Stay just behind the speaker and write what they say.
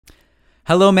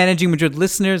Hello, Managing Madrid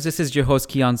listeners. This is your host,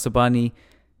 Kian Sabani.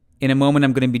 In a moment,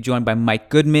 I'm going to be joined by Mike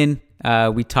Goodman.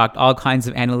 We talked all kinds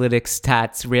of analytics,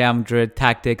 stats, Real Madrid,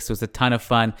 tactics. It was a ton of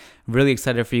fun. Really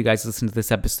excited for you guys to listen to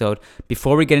this episode.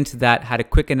 Before we get into that, had a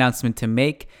quick announcement to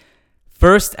make.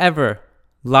 First ever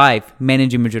live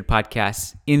Managing Madrid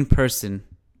podcast in person.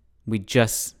 We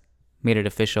just made it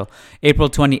official. April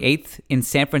 28th in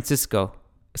San Francisco.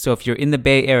 So if you're in the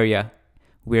Bay Area,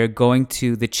 we're going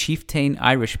to the Chieftain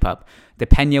Irish Pub. The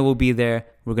Pena will be there.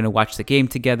 We're going to watch the game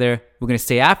together. We're going to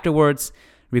stay afterwards,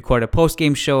 record a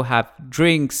post-game show, have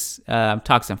drinks,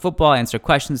 talk some football, answer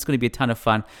questions. It's going to be a ton of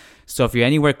fun. So if you're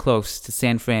anywhere close to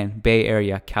San Fran, Bay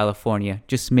Area, California,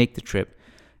 just make the trip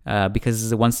because this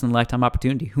is a once-in-a-lifetime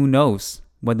opportunity. Who knows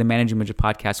when the Managing Madrid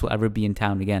podcast will ever be in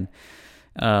town again.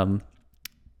 But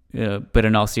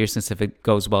in all seriousness, if it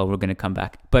goes well, we're going to come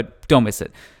back. But don't miss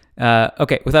it.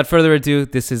 Okay, without further ado,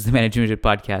 this is the Managing Madrid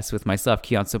podcast with myself,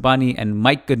 Kian Sabani, and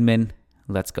Mike Goodman.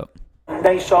 Let's go.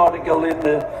 Nice article in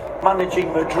the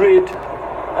Managing Madrid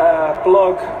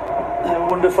blog.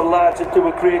 Wonderful lads that do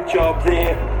a great job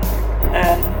there.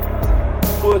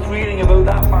 And worth reading about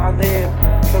that man there.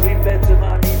 Karim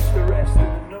Benzema needs to rest,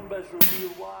 and the numbers reveal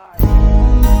why.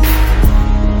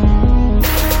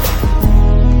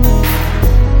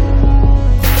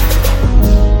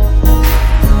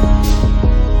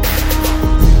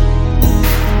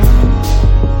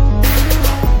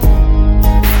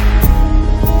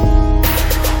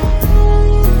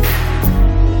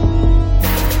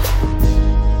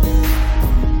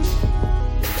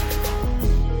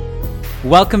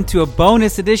 Welcome to a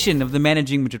bonus edition of the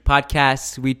Managing Madrid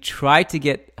podcast. We try to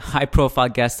get high-profile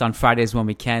guests on Fridays when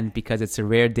we can because it's a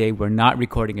rare day we're not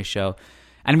recording a show.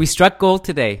 And we struck gold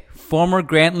today. Former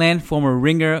Grantland, former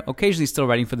Ringer, occasionally still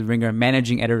writing for the Ringer,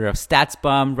 managing editor of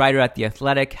StatsBomb, writer at The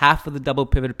Athletic, half of the Double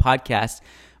Pivot podcast.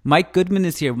 Mike Goodman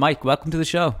is here. Mike, welcome to the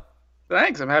show.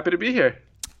 Thanks. I'm happy to be here.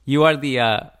 You are the,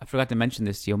 I forgot to mention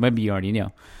this to you, maybe you already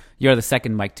know. You're the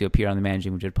second Mike to appear on the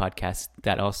Managing Madrid podcast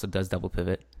that also does Double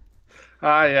Pivot.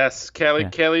 Ah, yes.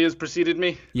 Kelly has preceded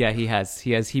me. Yeah, he has.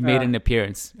 He made an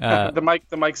appearance. The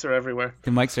mics are everywhere. The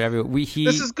mics are everywhere.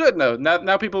 This is good, though.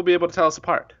 Now people will be able to tell us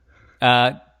apart.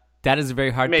 That is a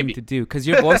very hard thing to do because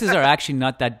your voices are actually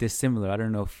not that dissimilar. I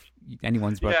don't know if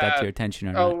anyone's brought that to your attention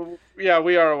or not. Oh, yeah,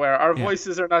 we are aware. Our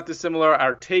voices are not dissimilar.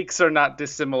 Our takes are not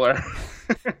dissimilar.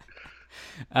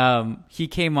 He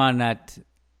came on at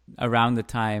around the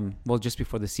time, well, just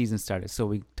before the season started. So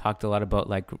we talked a lot about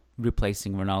like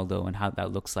replacing Ronaldo and how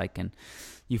that looks like. And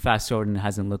you fast forward and it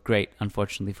hasn't looked great,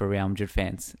 unfortunately, for Real Madrid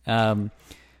fans.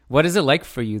 What is it like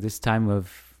for you this time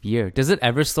of year? Does it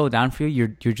ever slow down for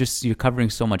you? You're covering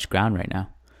so much ground right now.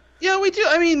 Yeah, we do.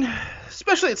 I mean,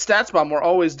 especially at StatsBomb, we're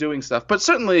always doing stuff. But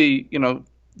certainly,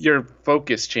 your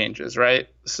focus changes, right?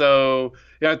 So,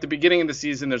 at the beginning of the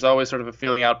season, there's always sort of a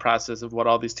feeling out process of what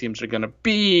all these teams are going to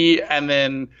be. And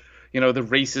then, the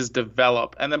races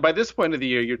develop. And then by this point of the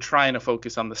year, you're trying to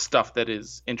focus on the stuff that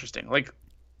is interesting. Like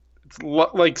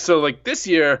this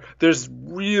year, there's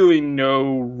really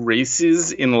no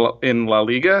races in La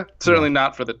Liga. Certainly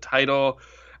not for the title.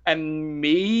 And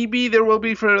maybe there will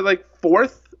be for like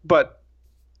fourth. But,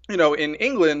 in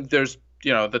England, there's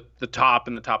the top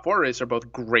and the top four race are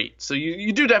both great. So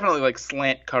you do definitely like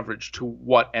slant coverage to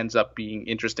what ends up being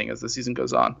interesting as the season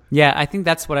goes on. Yeah, I think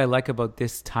that's what I like about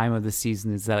this time of the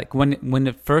season is that like when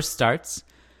it first starts,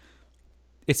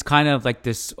 it's kind of like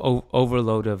this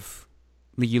overload of,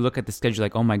 you look at the schedule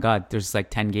like, oh my God, there's like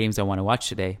 10 games I want to watch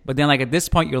today. But then like at this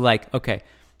point, you're like, okay,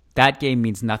 that game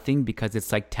means nothing because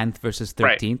it's like 10th versus 13th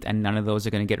right. And none of those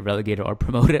are going to get relegated or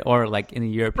promoted or like in a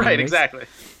European race. Exactly.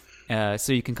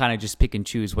 So you can kind of just pick and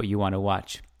choose what you want to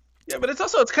watch. Yeah, but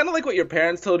it's kind of like what your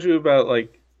parents told you about,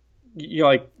 like,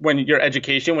 like when your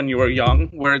education when you were young,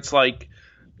 where it's like,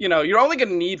 you're only going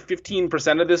to need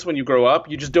 15% of this when you grow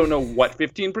up. You just don't know what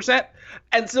 15%.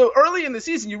 And so early in the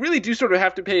season, you really do sort of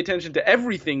have to pay attention to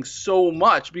everything so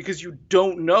much because you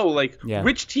don't know,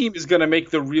 which team is going to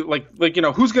make the real,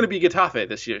 who's going to be Getafe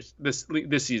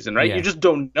this season, right? Yeah. You just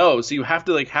don't know. So you have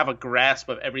to, have a grasp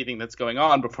of everything that's going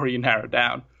on before you narrow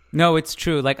down. No, it's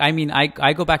true. Like, I mean,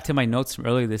 I go back to my notes from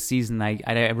earlier this season.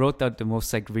 I wrote out the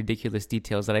most ridiculous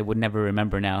details that I would never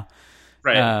remember now.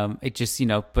 Right. It just,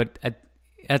 but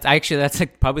that's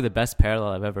probably the best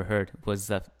parallel I've ever heard was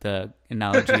the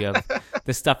analogy of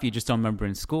the stuff you just don't remember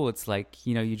in school. It's like,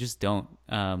 you just don't.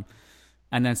 And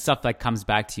then stuff comes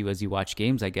back to you as you watch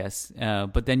games, I guess.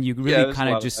 But then you really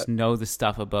kind of just know the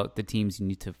stuff about the teams you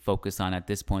need to focus on at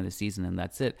this point of the season, and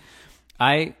that's it.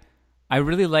 I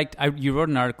really liked. You wrote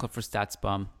an article for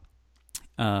StatsBomb.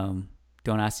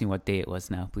 Don't ask me what day it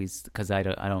was now, please, because I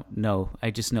don't know.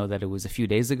 I just know that it was a few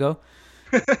days ago.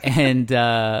 and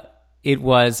it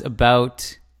was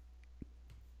about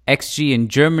XG in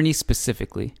Germany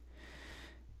specifically,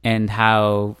 and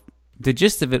how the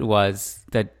gist of it was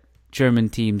that German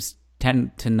teams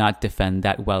tend to not defend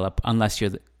that well up unless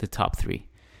you're the top three.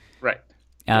 Right.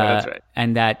 Yeah, that's right.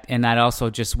 And that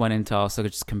also just went into also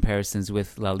just comparisons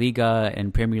with La Liga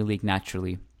and Premier League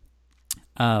naturally.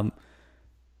 And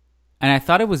I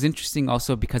thought it was interesting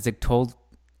also because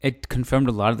it confirmed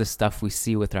a lot of the stuff we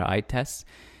see with our eye tests.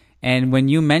 And when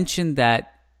you mentioned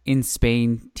that in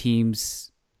Spain,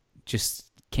 teams just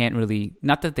can't really,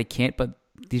 not that they can't, but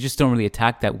they just don't really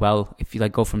attack that well if you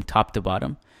like go from top to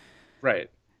bottom. Right.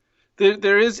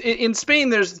 There is in Spain.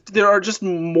 There are just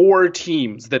more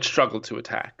teams that struggle to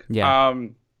attack. Yeah.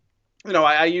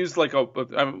 I used like I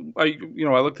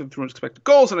looked through expected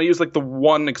goals, and I used like the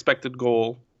one expected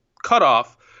goal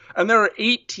cutoff, and there are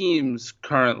 8 teams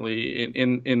currently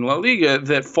in La Liga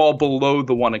that fall below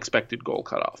the one expected goal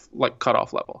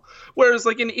cutoff level. Whereas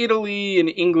like in Italy and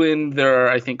England, there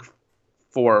are I think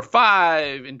 4 or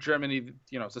 5. In Germany,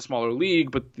 it's a smaller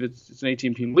league, but it's an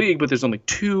 18-team league, but there's only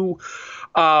 2.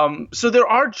 So there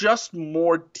are just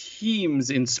more teams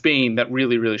in Spain that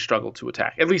really, really struggle to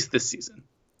attack, at least this season.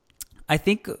 I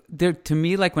think to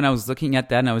me, like when I was looking at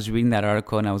that and I was reading that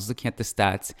article and I was looking at the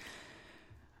stats,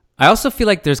 I also feel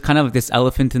like there's kind of this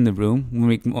elephant in the room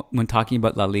when talking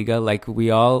about La Liga. Like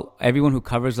everyone who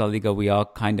covers La Liga, we all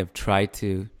kind of try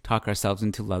to talk ourselves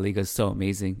into La Liga is so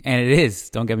amazing. And it is,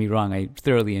 don't get me wrong. I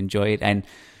thoroughly enjoy it. And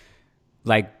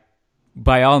like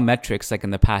by all metrics, like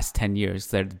in the past 10 years,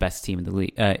 they're the best team in the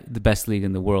league, the best league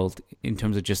in the world in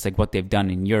terms of just like what they've done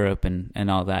in Europe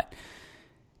and all that.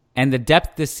 And the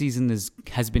depth this season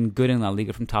has been good in La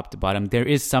Liga from top to bottom. There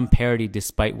is some parity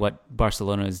despite what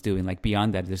Barcelona is doing. Like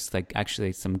beyond that, there's like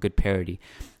actually some good parity.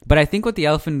 But I think what the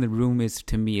elephant in the room is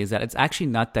to me is that it's actually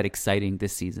not that exciting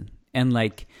this season. And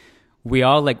like we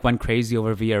all like went crazy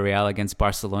over Villarreal against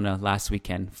Barcelona last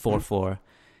weekend, 4-4.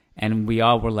 And we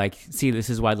all were like, see, this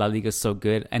is why La Liga is so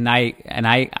good. And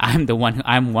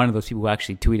I'm one of those people who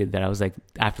actually tweeted that. I was like,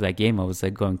 after that game, I was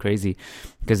like going crazy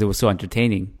because it was so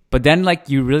entertaining. But then like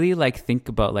you really like think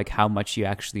about like how much you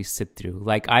actually sit through.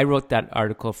 Like I wrote that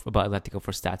article about Atletico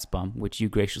for StatsBomb, which you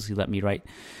graciously let me write.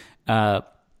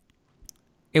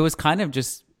 It was kind of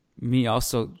just me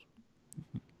also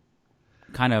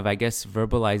kind of, I guess,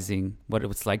 verbalizing what it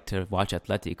was like to watch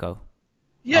Atletico.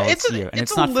 Yeah, it's a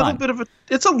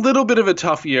little bit of a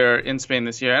tough year in Spain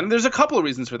this year, and there's a couple of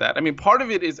reasons for that. I mean, part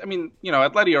of it is,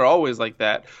 Atleti are always like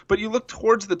that, but you look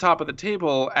towards the top of the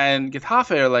table, and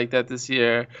Getafe are like that this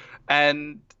year,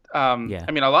 and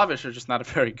Alaves are just not a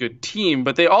very good team,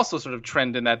 but they also sort of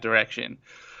trend in that direction.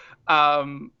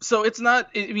 So it's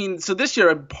not. So this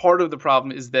year, part of the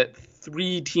problem is that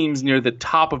 3 teams near the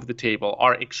top of the table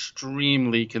are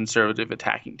extremely conservative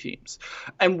attacking teams.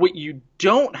 And what you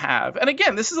don't have, and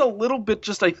again, this is a little bit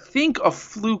just, I think, a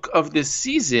fluke of this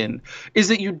season, is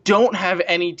that you don't have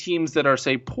any teams that are,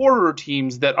 say, poorer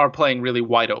teams that are playing really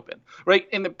wide open, right?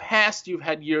 In the past, you've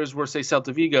had years where, say,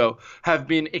 Celta Vigo have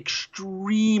been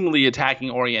extremely attacking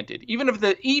oriented, even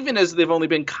as they've only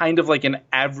been kind of like an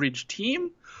average team.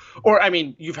 Or,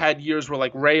 you've had years where,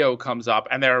 like, Rayo comes up,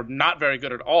 and they're not very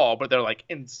good at all, but they're, like,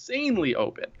 insanely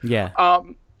open. Yeah.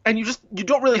 And you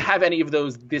don't really have any of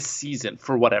those this season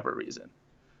for whatever reason.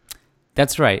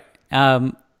 That's right.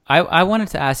 I wanted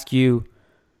to ask you,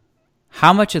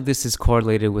 how much of this is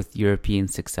correlated with European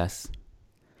success?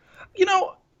 It's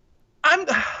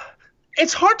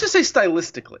hard to say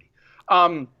stylistically.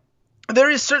 There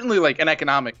is certainly, like, an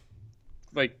economic,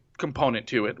 like, component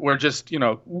to it where just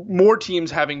more teams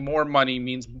having more money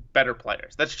means better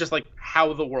players. That's just like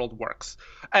how the world works,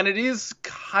 and it is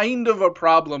kind of a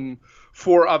problem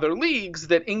for other leagues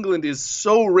that England is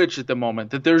so rich at the moment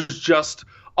that there's just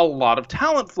a lot of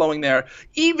talent flowing there,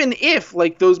 even if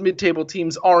like those mid-table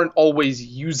teams aren't always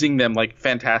using them like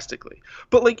fantastically.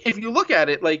 But like if you look at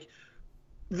it, like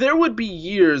there would be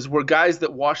years where guys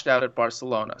that washed out at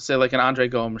Barcelona, say like an Andre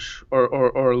Gomes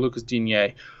or Lucas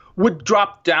Digne, would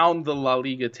drop down the La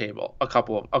Liga table a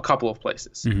couple of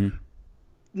places. Mm-hmm.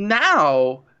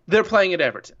 Now they're playing at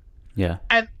Everton. Yeah.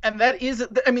 And that is,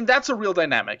 that's a real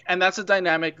dynamic, and that's a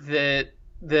dynamic that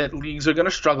leagues are going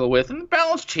to struggle with, and the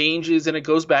balance changes and it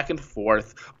goes back and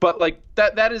forth. But like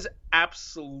that is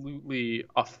absolutely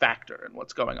a factor in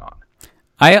what's going on.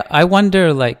 I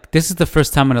wonder, like, this is the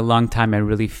first time in a long time I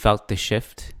really felt the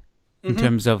shift in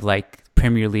terms of like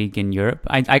Premier League in Europe.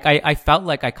 I felt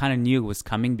like I kind of knew it was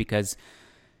coming because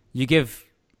you give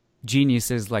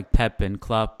geniuses like Pep and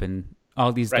Klopp and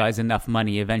all these Right. guys enough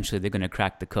money, eventually they're going to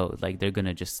crack the code. Like they're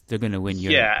going to win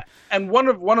Europe. Yeah, and one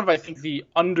of I think the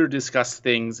under discussed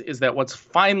things is that what's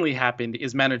finally happened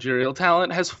is managerial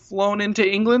talent has flown into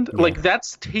England. Yeah. Like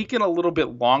that's taken a little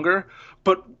bit longer,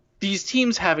 but these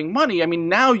teams having money, I mean,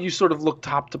 now you sort of look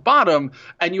top to bottom,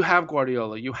 and you have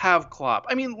Guardiola, you have Klopp.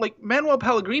 I mean, like Manuel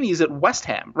Pellegrini's at West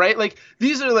Ham, right? Like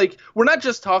these are like we're not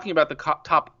just talking about the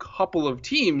top couple of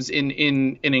teams in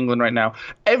England right now.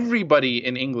 Everybody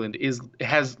in England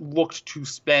has looked to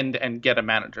spend and get a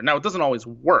manager. Now it doesn't always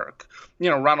work.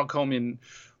 You know, Ronald Koeman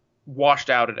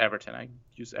washed out at Everton. I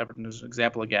use Everton as an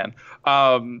example again,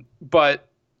 but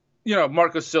you know,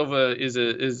 Marco Silva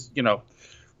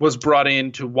was brought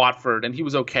in to Watford, and he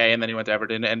was okay, and then he went to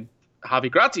Everton, and Javi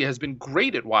Gracia has been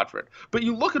great at Watford. But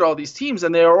you look at all these teams,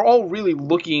 and they are all really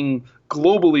looking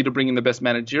globally to bring in the best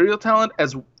managerial talent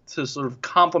as to sort of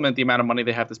complement the amount of money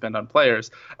they have to spend on players.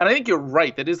 And I think you're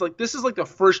right. This is like the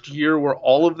first year where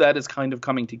all of that is kind of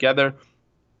coming together.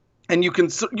 And you can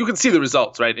see the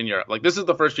results, right, in Europe. Like this is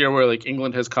the first year where like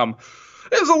England has come.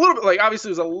 It was a little bit obviously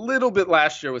it was a little bit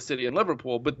last year with City and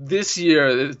Liverpool, but this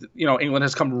year, you know, England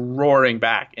has come roaring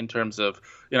back in terms of,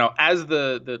 you know, as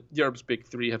the Europe's big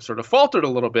three have sort of faltered a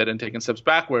little bit and taken steps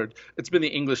backward, it's been the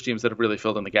English teams that have really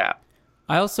filled in the gap.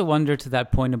 I also wonder to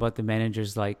that point about the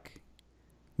managers, like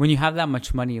when you have that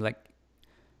much money, like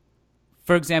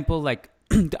for example, like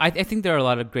I think there are a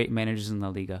lot of great managers in La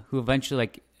Liga who eventually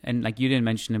like. And like you didn't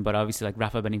mention him, but obviously like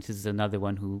Rafa Benitez is another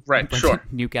one who right, went sure.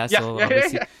 to Newcastle.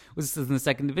 Obviously was in the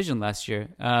second division last year.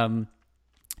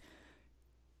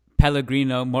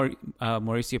 Pellegrino,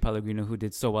 Mauricio Pellegrino, who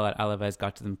did so well at Alaves,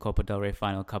 got to the Copa del Rey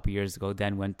final a couple years ago.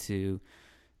 Then went to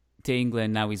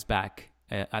England. Now he's back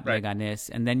at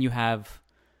Leganés. And then you have,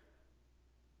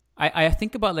 I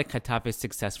think about like Getafe's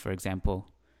success, for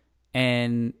example,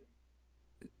 and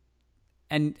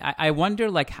I wonder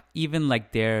like even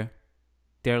like their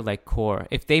like core,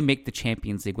 if they make the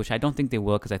Champions League, which I don't think they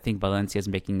will, because I think Valencia is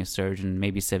making a surge and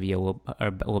maybe Sevilla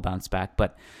will bounce back,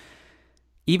 but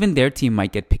even their team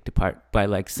might get picked apart by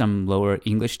like some lower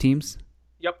English teams.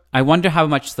 Yep. I wonder how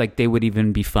much like they would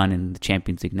even be fun in the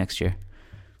Champions League next year.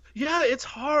 Yeah, it's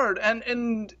hard,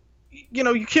 and you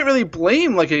know, you can't really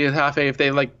blame like a Getafe if they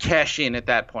like cash in at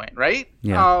that point, right?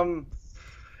 Yeah.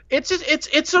 It's just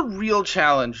it's a real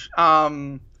challenge.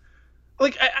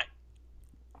 Like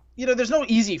you know, there's no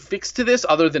easy fix to this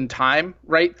other than time,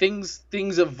 right? Things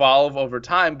evolve over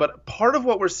time, but part of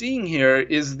what we're seeing here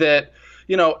is that,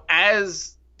 you know,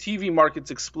 as TV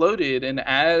markets exploded and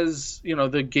as, you know,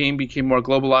 the game became more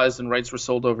globalized and rights were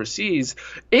sold overseas,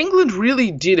 England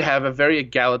really did have a very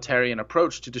egalitarian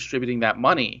approach to distributing that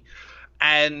money.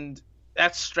 And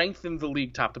that strengthened the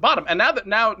league top to bottom. And now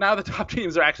the top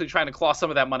teams are actually trying to claw some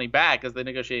of that money back as they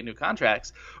negotiate new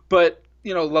contracts. But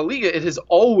you know, La Liga, it has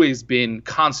always been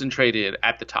concentrated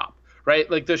at the top, right?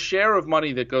 Like the share of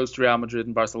money that goes to Real Madrid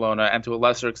and Barcelona, and to a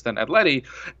lesser extent Atleti,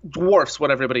 dwarfs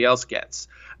what everybody else gets.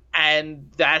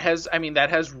 And that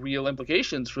has real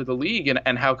implications for the league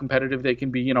and how competitive they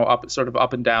can be, you know, up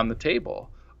and down the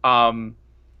table. Now,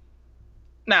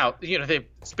 you know,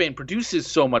 Spain produces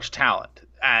so much talent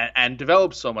and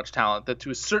develops so much talent that to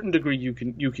a certain degree you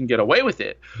can get away with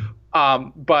it.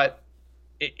 But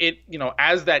it you know,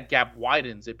 as that gap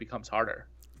widens, it becomes harder.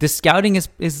 The scouting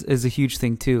is a huge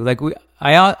thing too. Like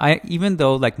I even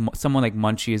though like someone like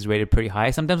Munchie is rated pretty high,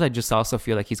 sometimes I just also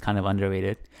feel like he's kind of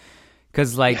underrated.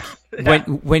 Because like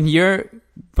when you're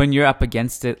up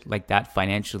against it like that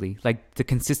financially, like the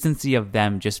consistency of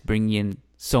them just bringing in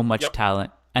so much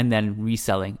talent and then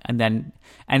reselling, and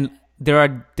there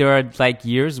are like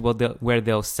years where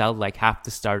they'll sell like half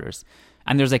the starters.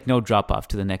 And there's like no drop off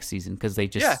to the next season because they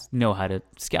just know how to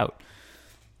scout.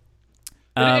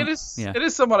 It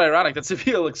is somewhat ironic that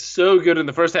Sevilla looks so good in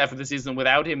the first half of the season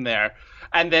without him there,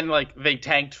 and then like they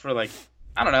tanked for like,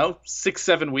 I don't know,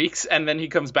 6-7 weeks, and then he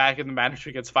comes back and the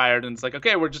manager gets fired, and it's like,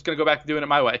 okay, we're just gonna go back to doing it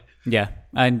my way. Yeah,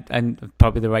 and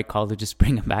probably the right call to just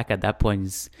bring him back at that point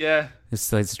is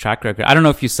it's a track record. I don't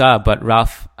know if you saw, but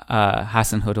Ralph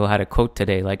Hasenhüttl had a quote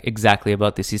today like exactly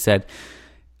about this. He said,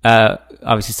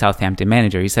 obviously Southampton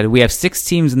manager, he said, "We have 6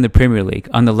 teams in the Premier League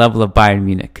on the level of Bayern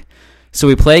Munich. So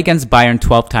we play against Bayern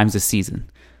 12 times a season.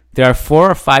 There are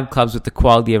 4 or 5 clubs with the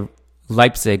quality of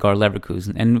Leipzig or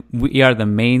Leverkusen, and we are the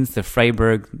Mainz, the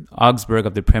Freiburg, Augsburg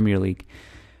of the Premier League."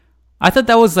 I thought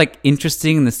that was like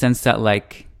interesting in the sense that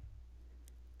like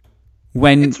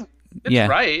when it's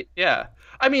right, yeah.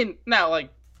 I mean, now like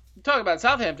talk about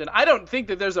Southampton, I don't think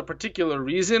that there's a particular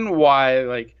reason why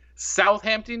like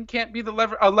Southampton can't be a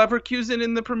Leverkusen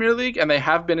in the Premier League, and they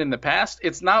have been in the past.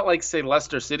 It's not like, say,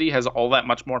 Leicester City has all that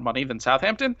much more money than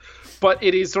Southampton, but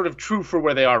it is sort of true for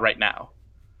where they are right now.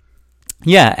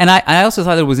 Yeah, and I also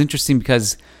thought it was interesting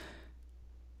because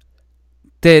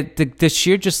the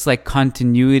sheer just like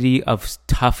continuity of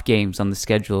tough games on the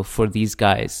schedule for these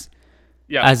guys,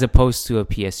 as opposed to a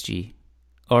PSG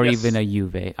or even a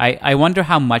Juve. I wonder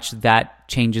how much that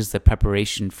changes the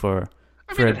preparation for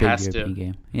a big European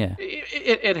game. Yeah,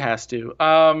 it has to.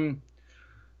 And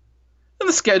the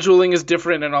scheduling is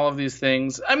different and all of these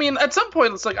things. I mean, at some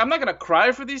point, it's like I'm not going to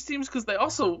cry for these teams because they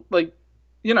also like.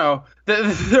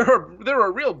 There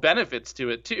are real benefits to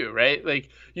it too, right? Like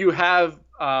you have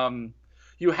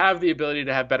the ability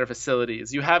to have better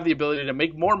facilities. You have the ability to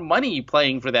make more money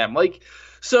playing for them. Like,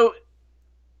 so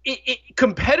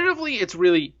competitively, it's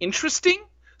really interesting,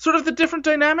 sort of the different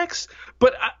dynamics.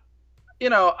 But I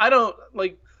don't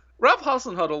like Ralph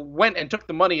Hasenhüttl went and took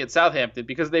the money at Southampton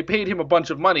because they paid him a bunch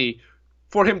of money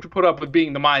for him to put up with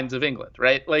being the minds of England,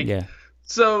 right? Like,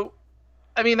 so.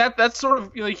 I mean, that's sort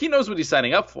of like he knows what he's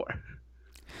signing up for.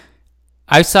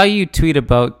 I saw you tweet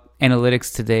about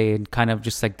analytics today and kind of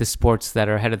just like the sports that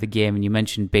are ahead of the game, and you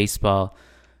mentioned baseball.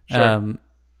 Sure.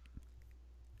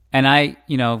 And I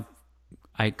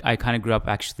kind of grew up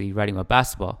actually writing about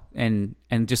basketball, and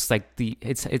just like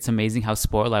it's amazing how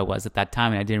spoiled I was at that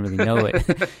time, and I didn't really know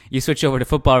it. You switch over to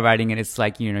football writing, and it's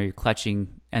like you're clutching,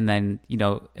 and then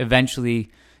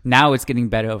eventually. Now it's getting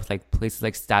better with like places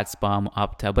like StatsBomb,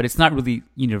 Opta, but it's not really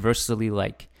universally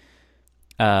like,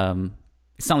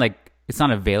 it's not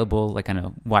available like on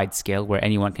a wide scale where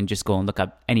anyone can just go and look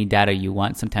up any data you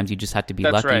want. Sometimes you just have to be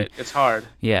lucky. That's right. It's hard.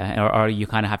 Yeah, or you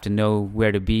kind of have to know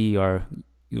where to be or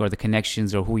the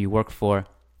connections or who you work for.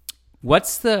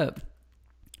 What's the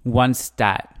one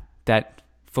stat that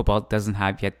football doesn't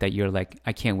have yet that you're like,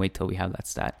 I can't wait till we have that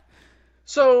stat?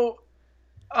 So,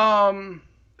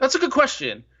 that's a good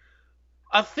question.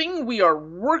 A thing we are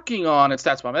working on at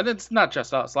StatsBomb, and it's not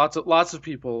just us. Lots of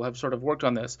people have sort of worked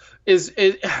on this. Is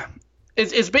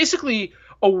basically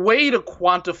a way to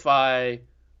quantify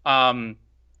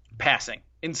passing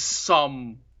in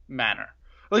some manner.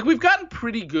 Like we've gotten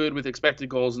pretty good with expected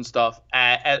goals and stuff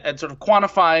at sort of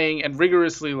quantifying and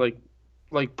rigorously like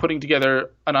putting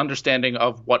together an understanding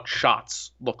of what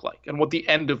shots look like and what the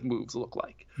end of moves look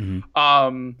like.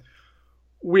 Mm-hmm.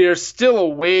 We're still a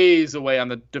ways away on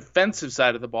the defensive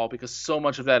side of the ball because so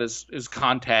much of that is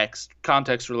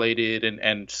context related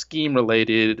and scheme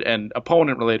related and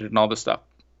opponent related and all this stuff.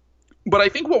 But I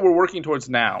think what we're working towards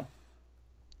now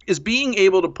is being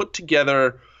able to put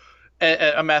together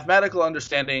a mathematical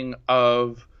understanding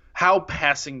of how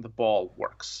passing the ball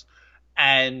works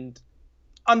and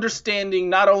understanding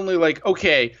not only like,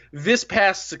 okay, this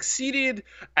pass succeeded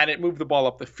and it moved the ball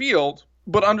up the field,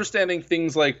 but understanding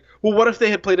things like, well, what if they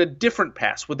had played a different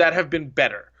pass? Would that have been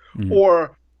better? Mm-hmm.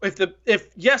 Or if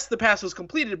the pass was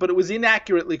completed, but it was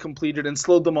inaccurately completed and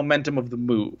slowed the momentum of the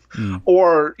move. Mm-hmm.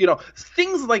 Or,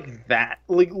 things like that,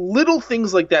 like little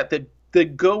things like that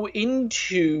go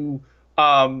into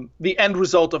the end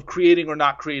result of creating or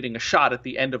not creating a shot at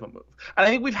the end of a move. And I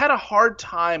think we've had a hard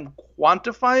time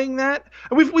quantifying that.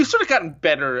 And we've sort of gotten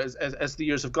better as the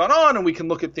years have gone on, and we can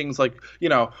look at things like,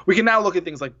 we can now look at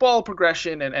things like ball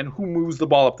progression and who moves the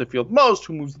ball up the field most,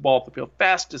 who moves the ball up the field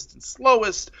fastest and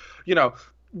slowest,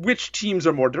 which teams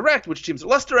are more direct, which teams are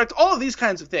less direct, all of these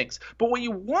kinds of things. But what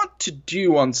you want to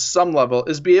do on some level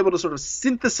is be able to sort of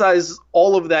synthesize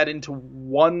all of that into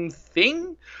one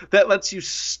thing that lets you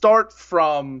start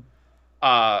from,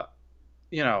 like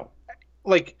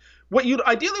what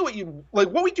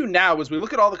we do now is we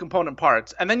look at all the component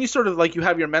parts and then you sort of like you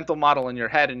have your mental model in your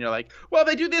head and you're like, well,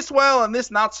 they do this well and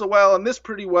this not so well and this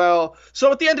pretty well.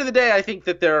 So at the end of the day, I think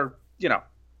that they're,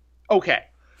 okay.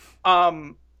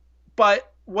 But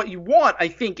what you want, I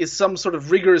think, is some sort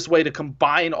of rigorous way to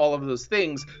combine all of those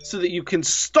things so that you can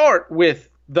start with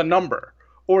the number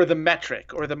or the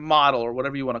metric or the model or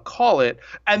whatever you want to call it.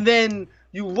 And then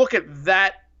you look at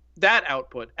that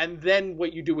output. And then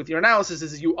what you do with your analysis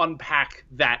is you unpack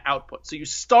that output. So you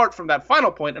start from that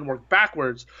final point and work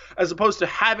backwards as opposed to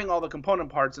having all the component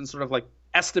parts and sort of like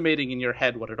estimating in your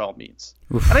head what it all means.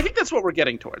 Oof. And I think that's what we're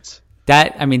getting towards.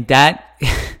 That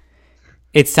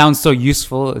it sounds so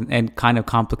useful and kind of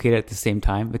complicated at the same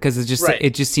time because it's just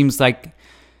It just seems like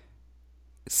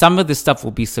some of this stuff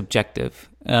will be subjective.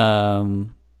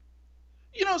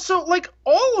 So like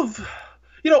all of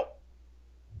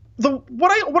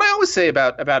what I always say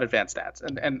about advanced stats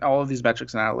and all of these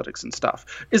metrics and analytics and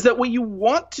stuff is that what you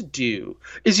want to do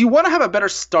is you want to have a better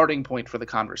starting point for the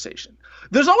conversation.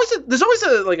 There's always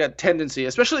a tendency,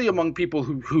 especially among people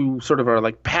who sort of are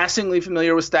like passingly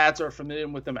familiar with stats or familiar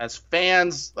with them as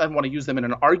fans and want to use them in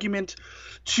an argument,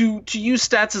 to use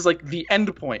stats as like the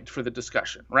end point for the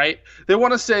discussion, right? They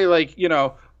want to say like,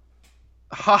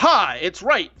 haha, it's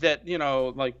right that,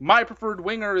 like my preferred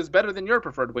winger is better than your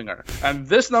preferred winger, and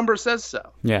this number says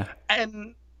so. Yeah.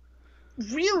 And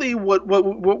really what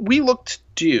we look to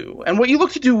do, and what you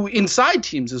look to do inside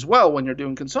teams as well when you're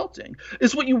doing consulting,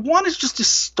 is what you want is just to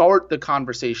start the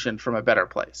conversation from a better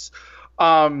place.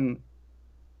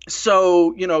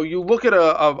 So, you look at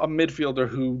a midfielder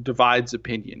who divides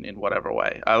opinion in whatever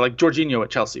way, like Jorginho at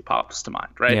Chelsea pops to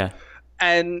mind, right? Yeah.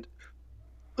 And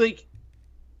like,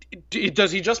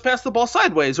 does he just pass the ball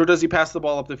sideways, or does he pass the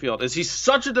ball up the field? Is he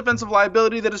such a defensive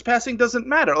liability that his passing doesn't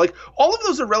matter? Like, all of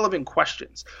those are relevant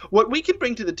questions. What we can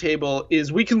bring to the table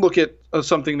is we can look at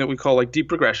something that we call like deep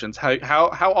progressions,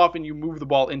 how often you move the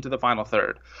ball into the final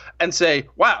third, and say,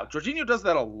 wow, Jorginho does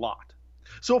that a lot.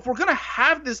 So if we're going to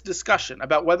have this discussion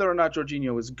about whether or not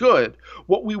Jorginho is good,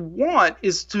 what we want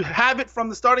is to have it from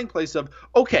the starting place of,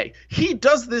 okay, he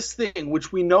does this thing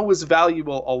which we know is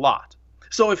valuable a lot.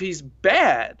 So if he's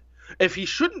bad, if he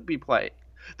shouldn't be playing,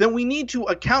 then we need to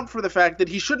account for the fact that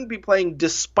he shouldn't be playing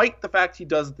despite the fact he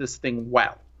does this thing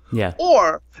well. Yeah.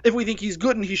 Or if we think he's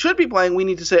good and he should be playing, we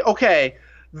need to say, okay,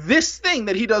 this thing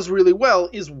that he does really well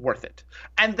is worth it.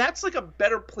 And that's like a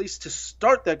better place to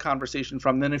start that conversation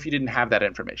from than if you didn't have that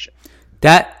information.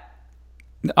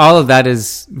 All of that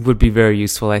would be very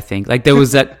useful, I think. Like there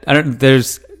was that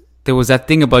there was that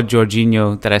thing about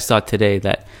Jorginho that I saw today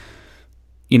that,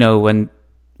 when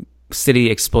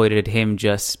City exploited him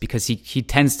just because he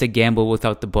tends to gamble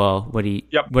without the ball where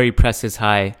he presses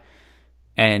high,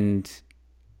 and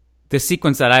the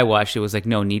sequence that I watched, it was like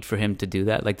no need for him to do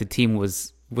that. Like the team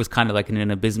was kind of like in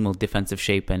an abysmal defensive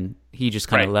shape, and he just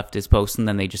kind of left his post, and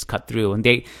then they just cut through.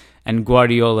 And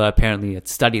Guardiola apparently had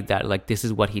studied that. Like this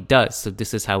is what he does, so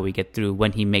this is how we get through.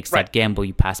 When he makes that gamble,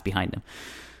 you pass behind him.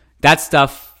 That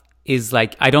stuff is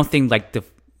like, I don't think like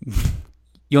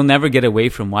you'll never get away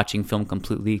from watching film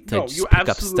completely to just pick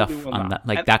up stuff on that,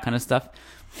 like that kind of stuff.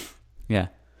 Yeah.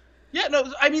 Yeah, no,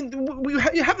 I mean,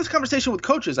 you have this conversation with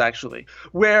coaches, actually,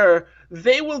 where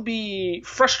they will be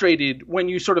frustrated when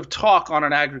you sort of talk on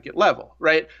an aggregate level,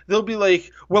 right? They'll be like,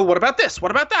 well, what about this?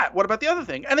 What about that? What about the other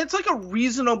thing? And it's like a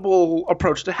reasonable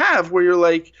approach to have where you're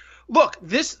like, look,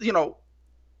 this,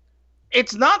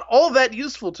 it's not all that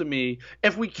useful to me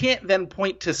if we can't then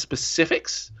point to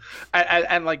specifics.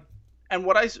 And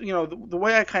what the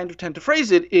way I kind of tend to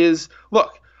phrase it is,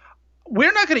 look,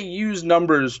 we're not going to use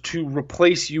numbers to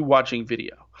replace you watching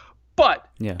video. But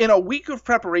in a week of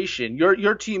preparation,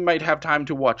 your team might have time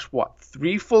to watch,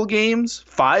 3 full games,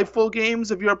 5 full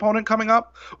games of your opponent coming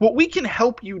up? What we can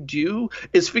help you do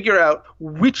is figure out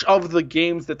which of the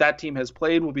games that team has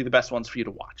played will be the best ones for you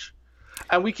to watch.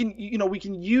 And we can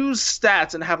use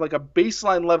stats and have like a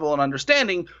baseline level and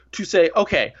understanding to say,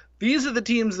 okay, these are the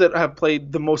teams that have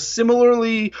played the most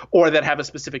similarly or that have a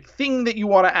specific thing that you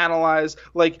want to analyze.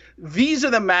 Like, these are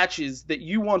the matches that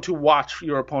you want to watch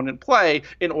your opponent play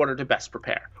in order to best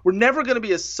prepare. We're never going to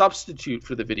be a substitute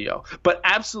for the video, but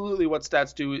absolutely what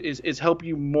stats do is help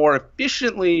you more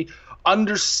efficiently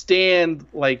understand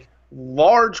like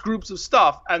large groups of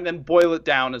stuff and then boil it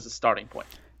down as a starting point.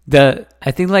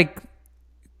 I think like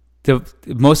the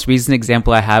most recent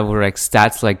example I have where like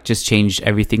stats like just changed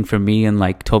everything for me and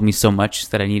like told me so much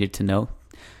that I needed to know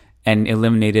and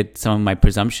eliminated some of my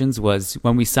presumptions was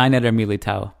when we signed Eder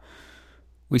Militao.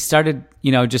 We started,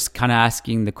 just kind of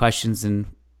asking the questions and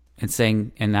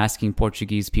saying and asking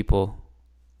Portuguese people,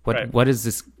 what is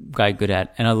this guy good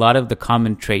at? And a lot of the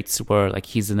common traits were like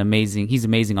he's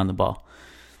amazing on the ball.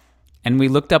 And we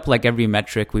looked up like every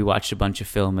metric. We watched a bunch of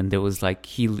film, and there was like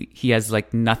he has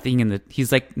like nothing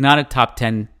he's like not a top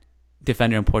 10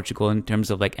 defender in Portugal in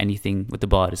terms of like anything with the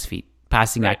ball at his feet.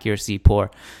 Passing accuracy poor,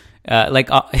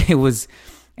 it was,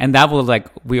 and that was like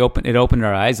it opened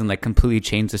our eyes and like completely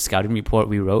changed the scouting report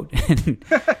we wrote.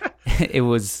 it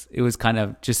was kind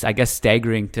of just, I guess,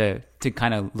 staggering to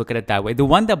kind of look at it that way. The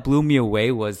one that blew me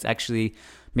away was actually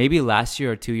maybe last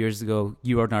year or 2 years ago.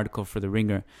 You wrote an article for The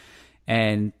Ringer.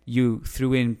 And you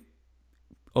threw in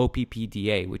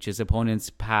OPPDA, which is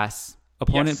opponent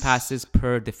passes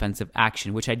per defensive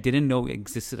action, which I didn't know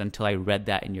existed until I read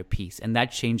that in your piece. And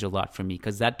that changed a lot for me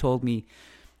because that told me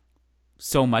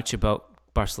so much about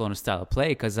Barcelona's style of play.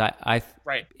 Because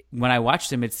when I watched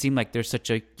them, it seemed like they're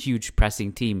such a huge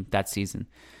pressing team that season.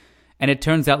 And it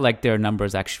turns out like their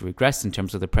numbers actually regressed in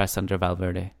terms of the press under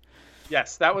Valverde.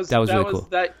 Yes, that was really cool.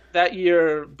 That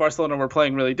year Barcelona were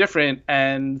playing really different,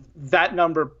 and that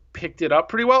number picked it up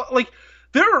pretty well. Like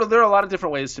there are a lot of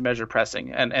different ways to measure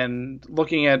pressing, and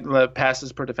looking at the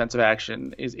passes per defensive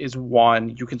action is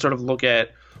one. You can sort of look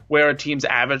at where a team's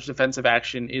average defensive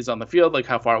action is on the field, like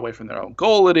how far away from their own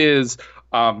goal it is.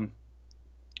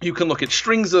 You can look at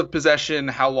strings of possession,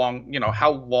 how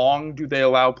long do they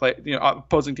allow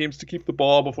opposing teams to keep the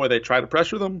ball before they try to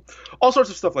pressure them, all sorts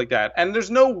of stuff like that. And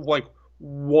there's no like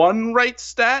one right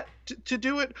stat to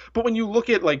do it, but when you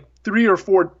look at like 3 or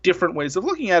 4 different ways of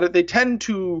looking at it, they tend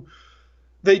to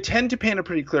paint a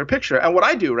pretty clear picture. And what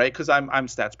I do, right, because I'm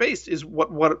stats based, is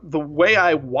what the way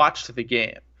I watched the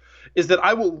game is that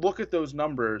I will look at those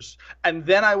numbers and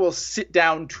then I will sit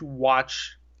down to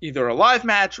watch either a live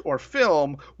match or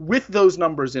film with those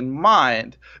numbers in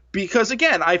mind, because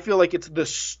again, I feel like it's the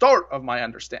start of my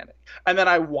understanding. And then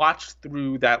I watch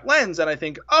through that lens and I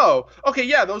think, oh, okay,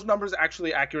 yeah, those numbers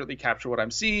actually accurately capture what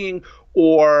I'm seeing,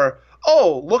 or,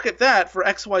 oh, look at that, for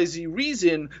XYZ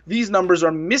reason, these numbers are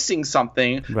missing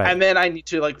something. Right. And then I need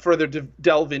to like further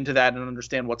delve into that and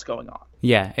understand what's going on.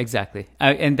 Yeah, exactly.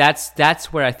 And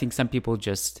that's where I think some people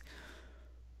just...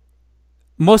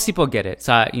 Most people get it.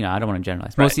 So, I don't want to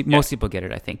generalize. Most people get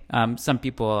it, I think. Some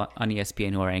people on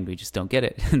ESPN who are angry just don't get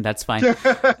it. And that's fine.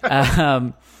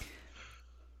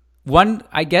 One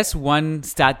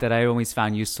stat that I always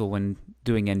found useful when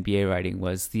doing NBA writing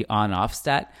was the on-off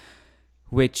stat,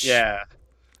 which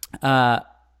I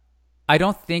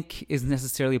don't think is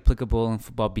necessarily applicable in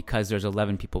football because there's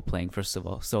 11 people playing, first of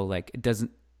all. So, like,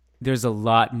 there's a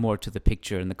lot more to the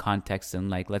picture in the context than,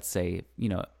 like, let's say,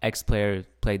 X player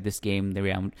played this game,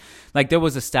 there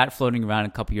was a stat floating around a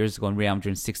couple years ago in Real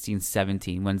Madrid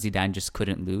 16-17 when Zidane just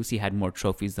couldn't lose. He had more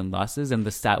trophies than losses, and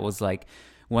the stat was like,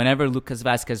 whenever Lucas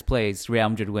Vazquez plays, Real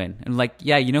Madrid win. And like,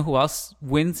 yeah, you know who else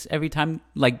wins every time?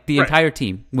 Like the entire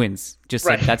team wins. Just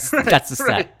like that's the stat.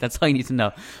 Right. That's all you need to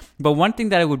know. But one thing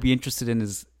that I would be interested in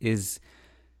is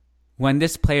when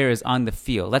this player is on the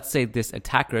field, let's say this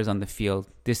attacker is on the field,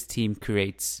 this team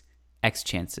creates X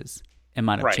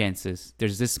amount of chances.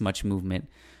 There's this much movement.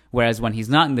 Whereas when he's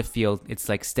not in the field, it's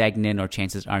like stagnant or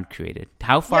chances aren't created.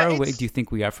 How far away do you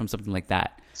think we are from something like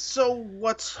that? So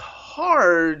what's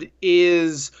hard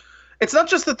is it's not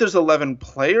just that there's 11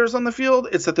 players on the field,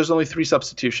 it's that there's only 3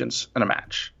 substitutions in a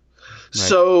match. Right.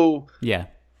 So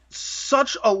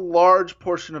such a large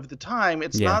portion of the time,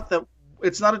 it's not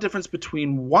a difference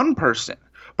between one person,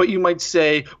 but you might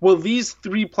say, well, these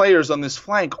 3 players on this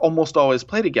flank almost always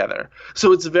play together.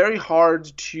 So it's very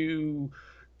hard to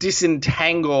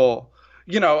disentangle,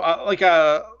 I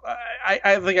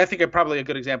think probably a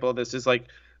good example of this is like,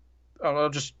 I'll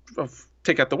just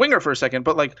take out the winger for a second,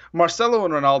 but like Marcelo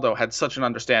and Ronaldo had such an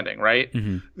understanding, right?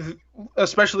 Mm-hmm.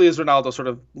 Especially as Ronaldo sort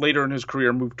of later in his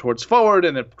career moved towards forward,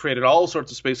 and it created all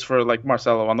sorts of space for like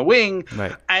Marcelo on the wing.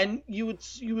 Right. And you would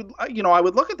I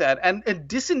would look at that and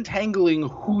disentangling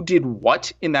who did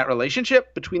what in that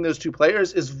relationship between those 2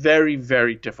 players is very,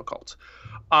 very difficult.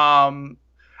 And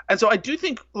so I do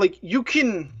think like you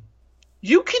can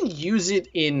use it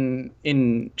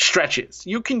in stretches.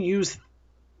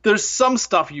 There's some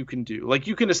stuff you can do. Like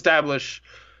you can establish,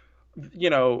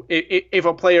 if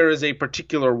a player is a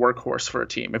particular workhorse for a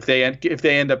team, if they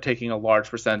end up taking a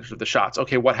large percentage of the shots,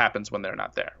 okay, what happens when they're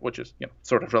not there? Which is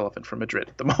sort of relevant for Madrid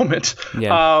at the moment.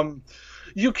 Yeah.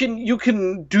 You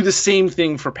can do the same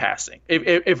thing for passing.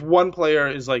 If one player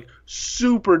is like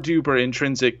super duper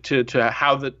intrinsic to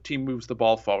how the team moves the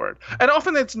ball forward, and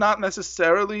often it's not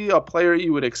necessarily a player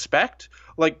you would expect.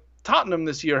 Like Tottenham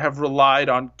this year have relied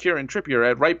on Kieran Trippier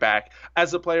at right back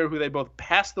as a player who they both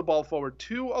pass the ball forward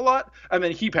to a lot, and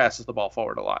then he passes the ball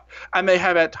forward a lot. And they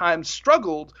have at times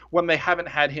struggled when they haven't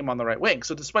had him on the right wing.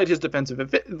 So despite his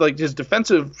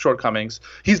defensive shortcomings,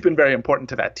 he's been very important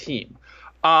to that team.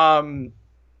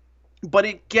 But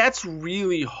it gets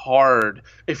really hard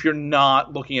if you're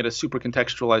not looking at a super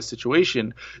contextualized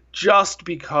situation, just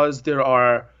because there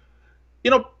are,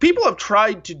 people have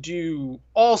tried to do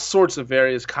all sorts of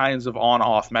various kinds of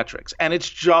on-off metrics, and it's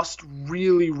just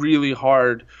really, really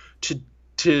hard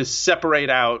to separate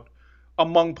out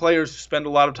among players who spend a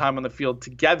lot of time on the field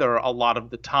together a lot of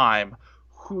the time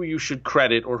who you should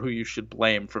credit or who you should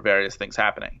blame for various things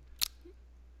happening.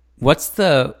 What's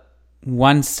the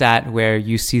one stat where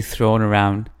you see thrown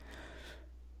around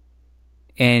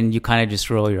and you kind of just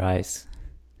roll your eyes?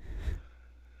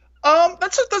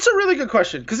 That's a really good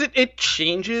question, because it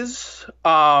changes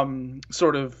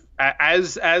sort of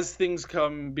as things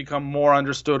become more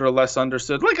understood or less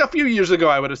understood. Like a few years ago,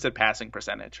 I would have said passing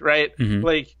percentage, right? Mm-hmm.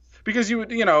 Like because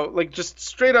like just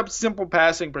straight up simple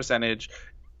passing percentage.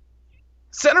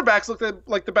 Center backs look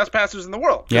like the best passers in the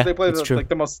world because they play like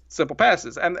the most simple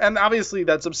passes, and obviously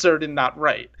that's absurd and not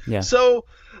right. Yeah. So,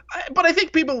 but I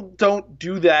think people don't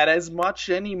do that as much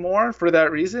anymore for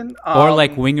that reason. Or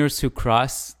like wingers who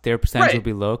cross, their percentage will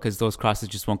be low because those crosses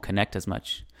just won't connect as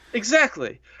much.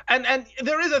 Exactly. And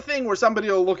there is a thing where somebody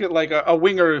will look at like a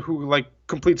winger who like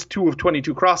completes 2 of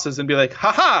 22 crosses and be like,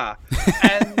 haha.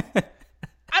 And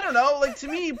I don't know, like to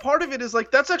me, part of it is like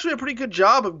that's actually a pretty good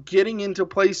job of getting into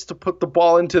place to put the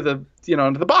ball into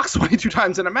the box 22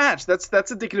 times in a match.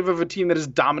 That's indicative of a team that is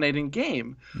dominating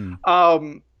game.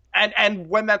 And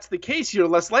when that's the case, you're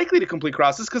less likely to complete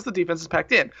crosses because the defense is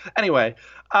packed in. Anyway,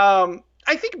 I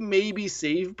think maybe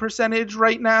save percentage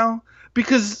right now,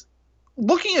 because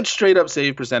looking at straight up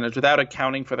save percentage without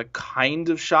accounting for the kind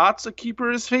of shots a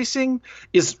keeper is facing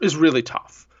is really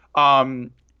tough.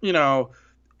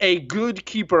 A good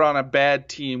keeper on a bad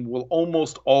team will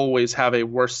almost always have a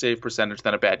worse save percentage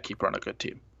than a bad keeper on a good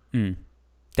team.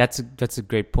 That's a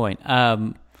great point.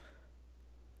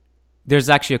 There's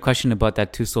actually a question about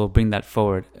that too, so I'll bring that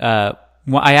forward. I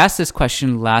asked this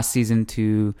question last season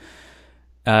to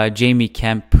Jamie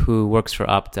Kemp, who works for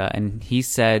Opta, and he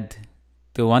said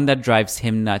the one that drives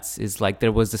him nuts is like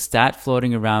there was a stat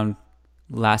floating around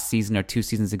last season or 2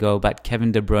 seasons ago about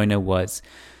Kevin De Bruyne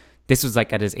this was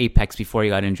like at his apex before he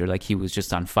got injured. Like he was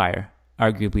just on fire,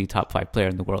 arguably top 5 player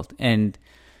in the world. And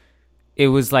it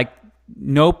was like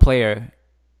no player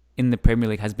in the Premier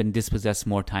League has been dispossessed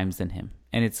more times than him.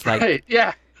 And it's like, right,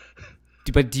 yeah.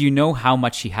 But do you know how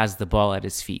much he has the ball at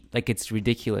his feet? Like it's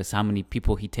ridiculous how many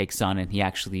people he takes on and he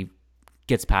actually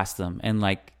gets past them. And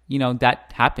like,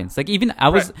 that happens. Like even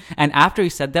and after he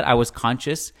said that, I was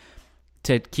conscious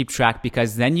to keep track,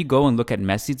 because then you go and look at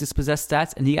Messi's dispossessed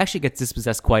stats and he actually gets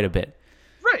dispossessed quite a bit.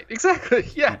 Right, exactly.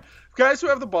 Yeah. Guys who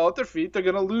have the ball at their feet, they're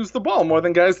going to lose the ball more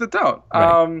than guys that don't.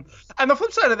 Right. And the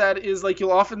flip side of that is like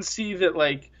you'll often see that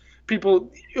like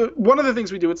people, one of the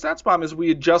things we do at StatsBomb is we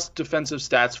adjust defensive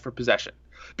stats for possession.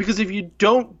 Because if you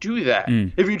don't do that,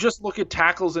 if you just look at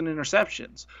tackles and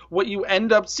interceptions, what you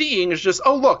end up seeing is just,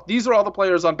 oh, look, these are all the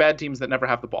players on bad teams that never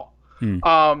have the ball.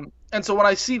 And so when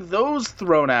I see those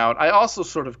thrown out, I also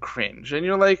sort of cringe. And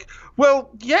you're like, well,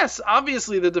 yes,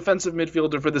 obviously the defensive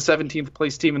midfielder for the 17th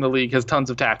place team in the league has tons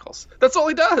of tackles. That's all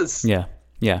he does. Yeah.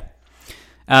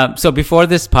 So before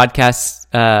this podcast,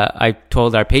 I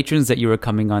told our patrons that you were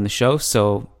coming on the show.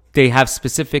 So they have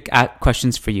specific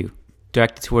questions for you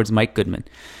directed towards Mike Goodman.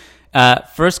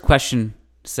 First question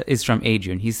is from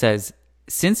Adrian. He says,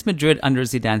 since Madrid under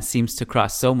Zidane seems to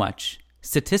cross so much,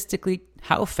 statistically,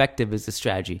 how effective is the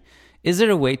strategy? Is there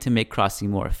a way to make crossing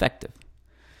more effective?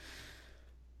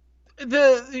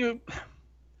 The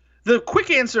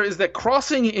quick answer is that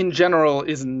crossing in general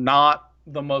is not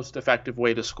the most effective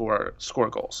way to score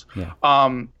goals. Yeah.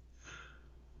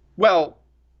 Well,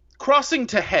 crossing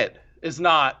to head is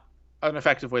not an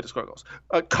effective way to score goals.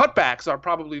 Cutbacks are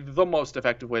probably the most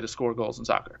effective way to score goals in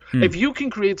soccer. If you can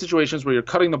create situations where you're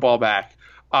cutting the ball back,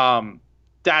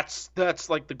 that's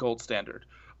like the gold standard.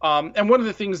 And one of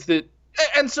the things that,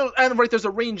 there's a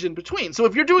range in between. So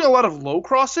if you're doing a lot of low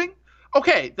crossing,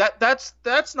 okay,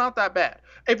 that's not that bad.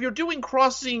 If you're doing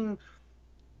crossing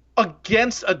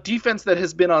against a defense that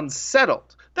has been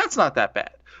unsettled, that's not that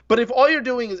bad. But if all you're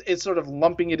doing is sort of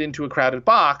lumping it into a crowded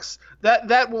box,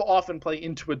 that will often play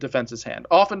into a defense's hand.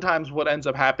 Oftentimes what ends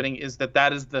up happening is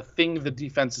that is the thing the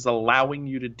defense is allowing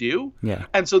you to do. Yeah.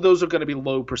 And so those are going to be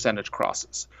low percentage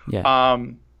crosses. Yeah.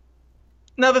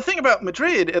 Now, the thing about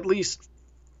Madrid, at least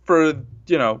for,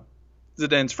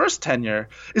 Zidane's first tenure,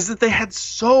 is that they had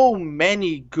so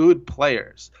many good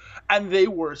players. And they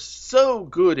were so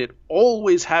good at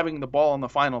always having the ball in the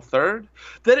final third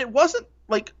that it wasn't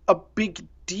like a big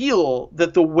deal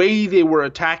that the way they were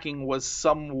attacking was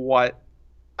somewhat,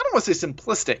 I don't want to say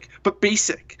simplistic, but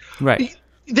basic. Right.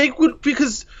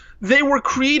 Because they were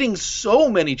creating so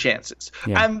many chances.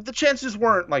 Yeah. And the chances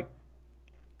weren't like,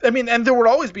 and there would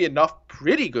always be enough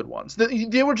pretty good ones.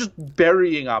 They were just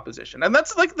burying opposition. And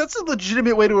that's a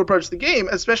legitimate way to approach the game,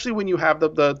 especially when you have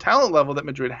the talent level that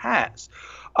Madrid has.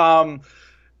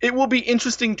 It will be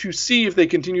interesting to see if they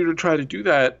continue to try to do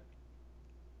that.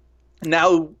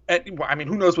 Now,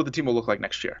 who knows what the team will look like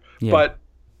next year. Yeah. But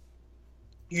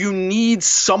you need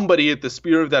somebody at the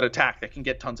spear of that attack that can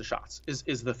get tons of shots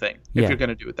is the thing, if you're going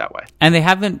to do it that way. And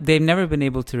they've never been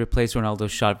able to replace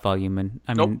Ronaldo's shot volume. And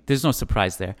Nope. There's no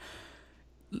surprise there.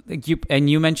 Like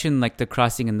you mentioned like the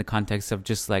crossing in the context of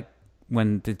just like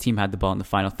when the team had the ball in the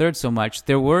final third so much.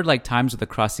 There were like times where the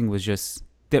crossing was just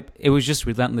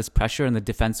relentless pressure and the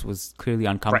defense was clearly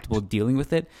uncomfortable dealing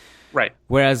with it. Right.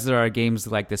 Whereas there are games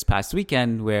like this past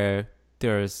weekend where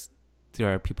there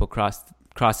are people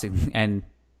crossing and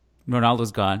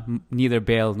Ronaldo's gone. Neither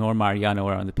Bale nor Mariano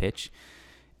are on the pitch,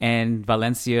 and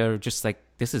Valencia are just like,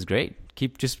 this is great.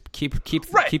 Keep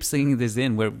slinging this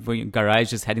in. Where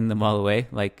Garage is heading them all away.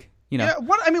 Like, you know. Yeah.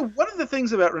 One of the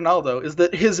things about Ronaldo is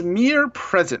that his mere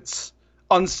presence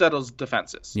unsettles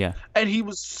defenses. Yeah. And he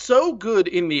was so good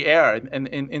in the air and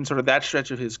in sort of that stretch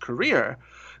of his career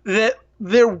that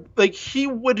he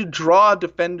would draw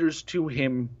defenders to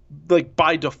him like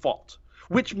by default,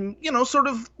 which, you know, sort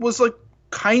of was like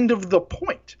kind of the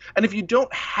point. And if you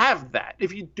don't have that,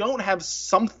 if you don't have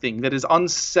something that is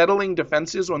unsettling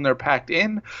defenses when they're packed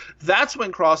in, that's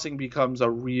when crossing becomes a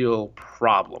real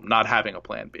problem, not having a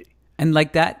plan B. And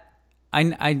like that,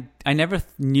 I never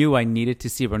knew I needed to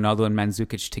see Ronaldo and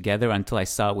Mandzukic together until I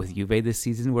saw it with Juve this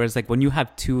season. Whereas like when you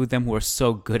have two of them who are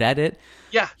so good at it,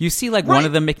 yeah, you see like one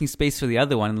of them making space for the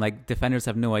other one, and like defenders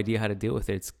have no idea how to deal with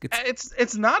it.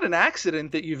 It's not an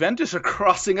accident that Juventus are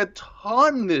crossing a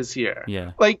ton this year.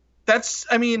 Yeah, like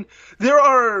there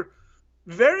are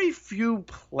very few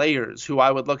players who I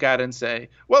would look at and say,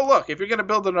 well, look, if you're going to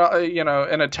build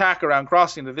an attack around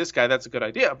crossing to this guy, that's a good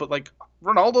idea. But like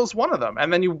Ronaldo's one of them.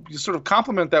 And then you sort of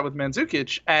complement that with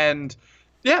Mandzukic, and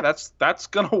yeah, that's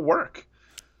going to work.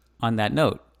 On that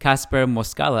note, Casper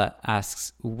Moscala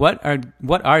asks, what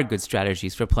are good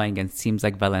strategies for playing against teams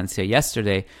like Valencia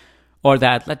yesterday or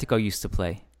that Atletico used to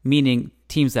play? Meaning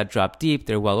teams that drop deep,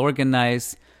 they're well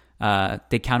organized,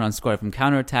 they count on scoring from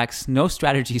counterattacks. No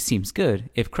strategy seems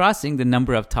good. If crossing, the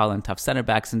number of tall and tough center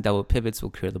backs and double pivots will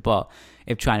clear the ball.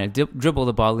 If trying to dribble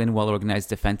the ball in, well-organized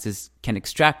defenses can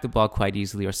extract the ball quite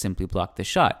easily or simply block the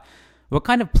shot. What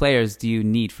kind of players do you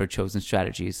need for chosen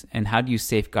strategies, and how do you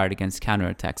safeguard against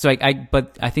counterattacks? So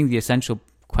I think the essential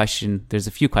question, there's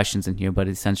a few questions in here, but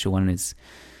the essential one is,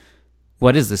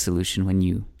 what is the solution when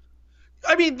you...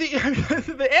 I mean,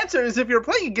 the answer is if you're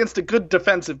playing against a good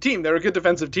defensive team, they're a good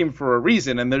defensive team for a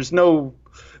reason, and there's no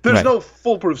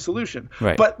foolproof solution.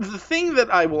 Right. But the thing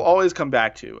that I will always come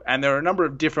back to, and there are a number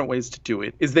of different ways to do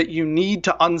it, is that you need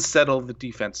to unsettle the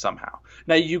defense somehow.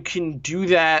 Now, you can do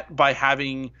that by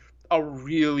having a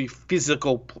really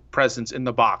physical presence in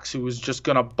the box who is just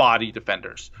going to body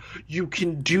defenders. You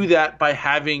can do that by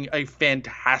having a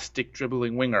fantastic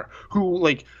dribbling winger who,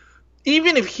 like,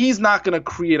 even if he's not going to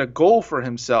create a goal for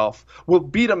himself, will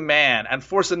beat a man and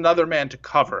force another man to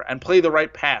cover and play the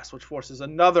right pass, which forces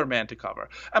another man to cover.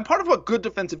 And part of what good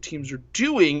defensive teams are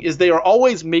doing is they are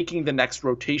always making the next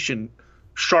rotation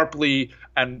sharply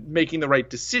and making the right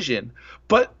decision.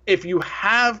 But if you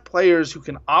have players who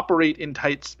can operate in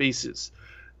tight spaces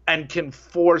and can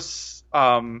force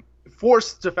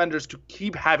defenders to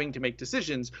keep having to make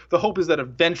decisions, the hope is that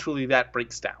eventually that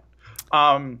breaks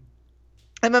down.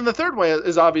 And then the third way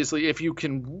is obviously if you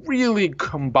can really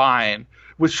combine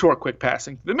with short, quick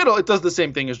passing to the middle, it does the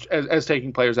same thing as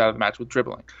taking players out of the match with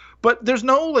dribbling. But there's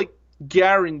no like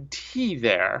guarantee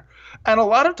there. And a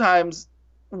lot of times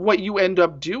what you end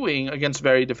up doing against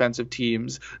very defensive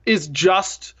teams is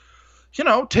just,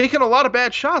 taking a lot of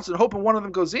bad shots and hoping one of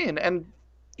them goes in. And,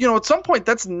 at some point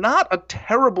that's not a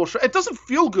terrible shot. It doesn't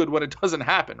feel good when it doesn't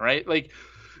happen, right? Like,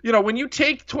 when you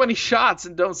take 20 shots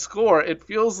and don't score, it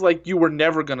feels like you were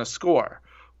never going to score.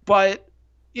 But,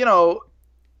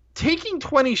 taking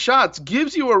 20 shots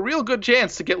gives you a real good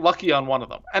chance to get lucky on one of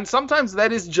them. And sometimes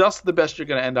that is just the best you're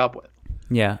going to end up with.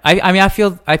 Yeah. I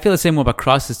feel the same way about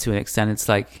crosses to an extent. It's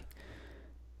like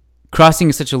crossing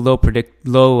is such a low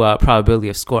probability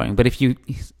of scoring. But if you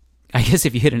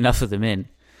hit enough of them in,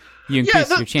 you increase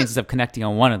your chances of connecting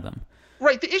on one of them.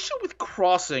 Right. The issue with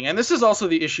crossing, and this is also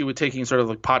the issue with taking sort of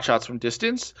like pot shots from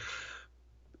distance,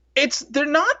 they're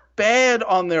not bad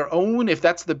on their own if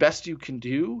that's the best you can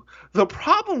do. The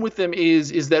problem with them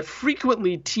is that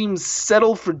frequently teams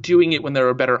settle for doing it when there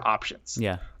are better options.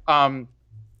 Yeah.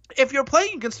 If you're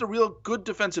playing against a real good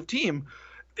defensive team,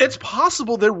 it's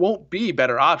possible there won't be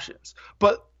better options.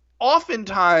 But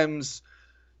oftentimes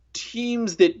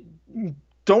teams that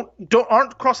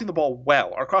aren't crossing the ball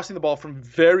well, are crossing the ball from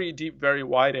very deep, very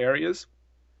wide areas,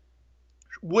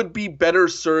 would be better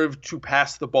served to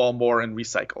pass the ball more and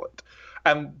recycle it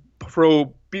and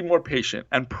be more patient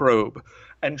and probe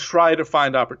and try to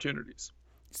find opportunities.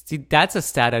 See, that's a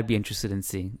stat I'd be interested in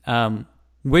seeing.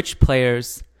 Which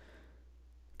players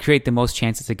create the most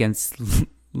chances against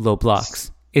low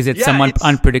blocks? Is it someone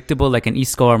unpredictable like an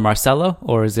Isco or Marcelo,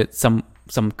 or is it some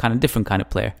kind of different kind of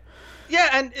player? Yeah,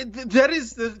 and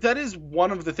that is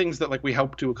one of the things that like we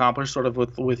hope to accomplish sort of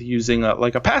with using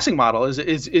a passing model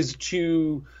is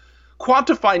to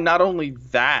quantify not only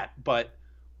that, but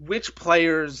which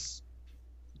players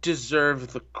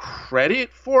deserve the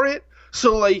credit for it.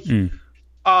 So like,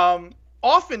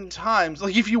 oftentimes,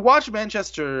 like if you watch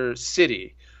Manchester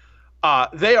City,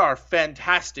 they are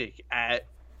fantastic at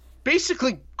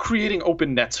basically creating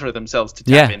open nets for themselves to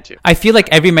tap into. I feel like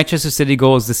every Manchester City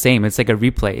goal is the same. It's like a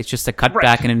replay. It's just a cut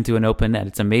back and into an open net.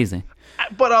 It's amazing.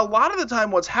 But a lot of the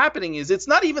time what's happening is it's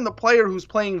not even the player who's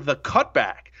playing the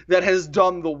cutback that has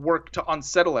done the work to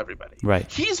unsettle everybody. Right.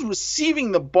 He's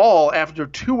receiving the ball after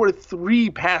 2 or 3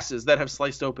 passes that have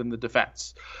sliced open the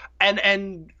defense.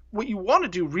 And what you want to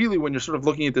do really when you're sort of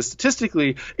looking at this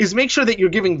statistically is make sure that you're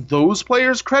giving those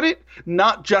players credit,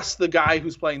 not just the guy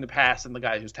who's playing the pass and the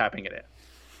guy who's tapping it in.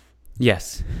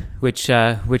 Yes, which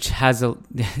has a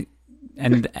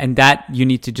and that you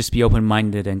need to just be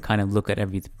open-minded and kind of look at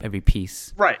every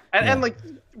piece. Right. And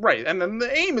then the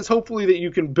aim is hopefully that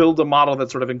you can build a model that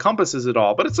sort of encompasses it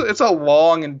all, but it's a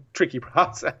long and tricky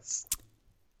process.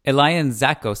 Elian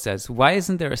Zacco says, why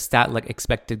isn't there a stat like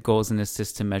expected goals and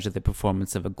assists to measure the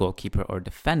performance of a goalkeeper or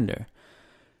defender?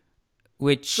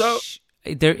 Which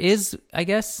there is, I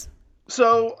guess.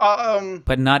 So,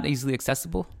 but not easily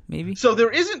accessible, maybe. So there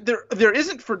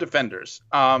isn't for defenders.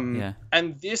 And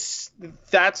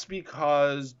that's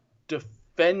because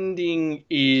defending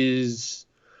is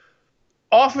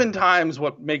oftentimes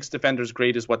what makes defenders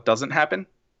great is what doesn't happen.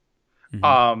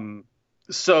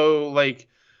 So like,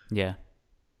 yeah.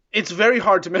 It's very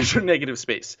hard to measure negative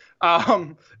space,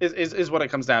 is what it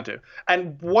comes down to.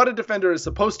 And what a defender is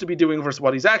supposed to be doing versus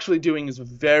what he's actually doing is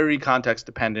very context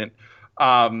dependent.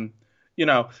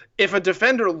 If a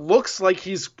defender looks like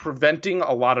he's preventing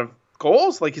a lot of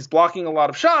goals, like he's blocking a lot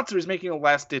of shots or he's making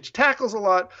last-ditch tackles a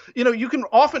lot, you can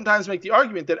oftentimes make the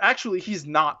argument that actually he's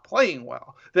not playing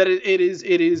well, that it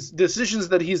is decisions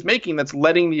that he's making that's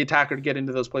letting the attacker get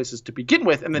into those places to begin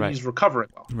with, and then he's recovering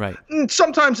well. Right. And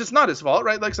sometimes it's not his fault,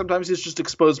 right? Like sometimes he's just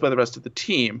exposed by the rest of the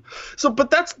team. So,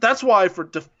 but that's why for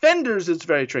defenders it's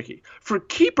very tricky. For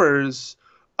keepers,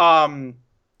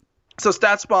 so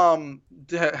StatsBomb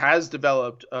has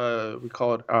developed, we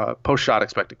call it post-shot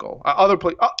expected goal. Other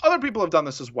people have done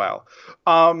this as well.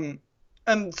 And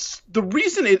the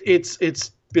reason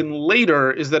it's been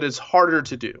later is that it's harder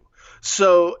to do.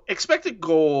 So expected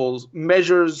goals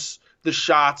measures the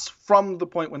shots from the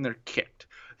point when they're kicked.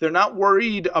 They're not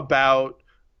worried about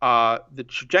the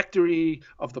trajectory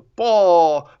of the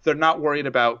ball. They're not worried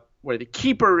about where the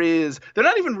keeper is. They're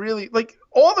not even really like,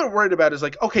 all they're worried about is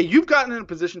like, okay, you've gotten in a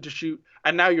position to shoot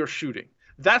and now you're shooting.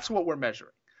 That's what we're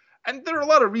measuring. And there are a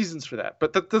lot of reasons for that,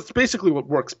 but that's basically what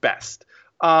works best.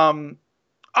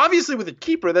 Obviously with a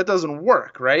keeper, that doesn't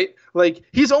work, right? Like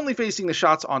he's only facing the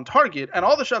shots on target, and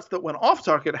all the shots that went off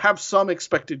target have some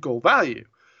expected goal value.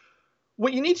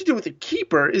 What you need to do with a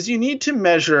keeper is you need to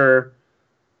measure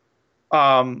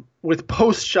with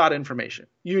post-shot information.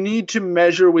 You need to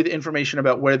measure with information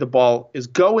about where the ball is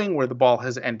going, where the ball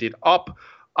has ended up.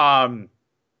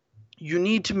 You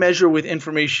need to measure with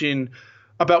information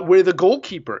about where the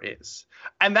goalkeeper is.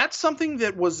 And that's something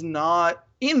that was not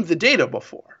in the data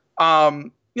before.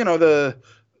 Not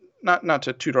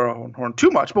to toot our own horn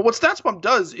too much, but what StatsBomb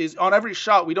does is on every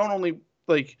shot, we don't only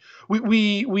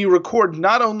we record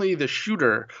not only the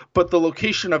shooter, but the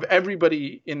location of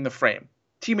everybody in the frame.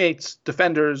 Teammates,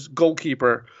 defenders,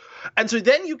 goalkeeper. And so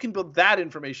then you can build that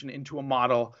information into a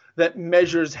model that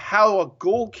measures how a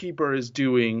goalkeeper is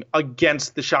doing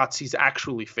against the shots he's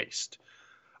actually faced.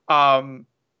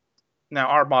 Now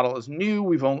our model is new.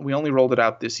 We only rolled it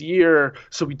out this year,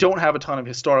 so we don't have a ton of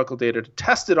historical data to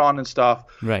test it on and stuff.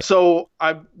 Right. So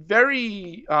I'm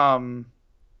very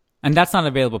and that's not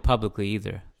available publicly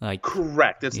either. Like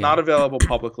correct. It's not available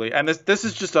publicly. And this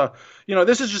is just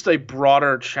a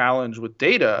broader challenge with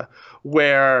data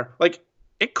where like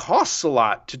it costs a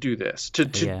lot to do this, to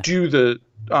do the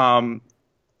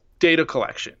data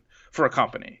collection for a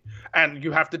company. And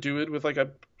you have to do it with like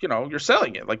you're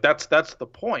selling it. Like that's the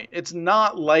point. It's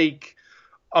not like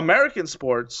American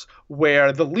sports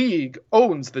where the league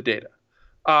owns the data.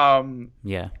 And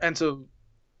so,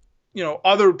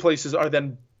 other places are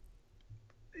then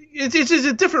it's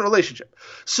a different relationship.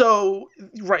 So,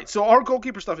 right. So our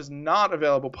goalkeeper stuff is not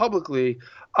available publicly.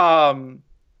 I'm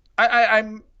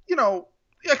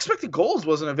expected goals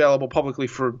wasn't available publicly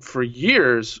for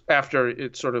years after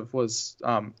it sort of was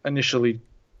initially,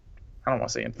 I don't want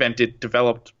to say invented,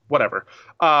 developed, whatever.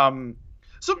 So,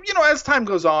 as time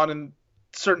goes on and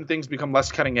certain things become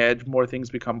less cutting edge, more things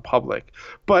become public.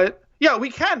 But yeah,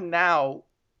 we can now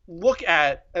look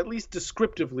at least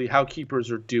descriptively how keepers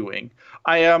are doing.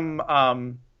 I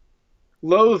am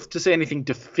loath to say anything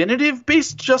definitive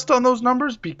based just on those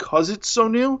numbers because it's so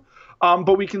new.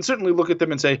 But we can certainly look at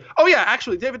them and say, oh yeah,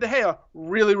 actually David De Gea,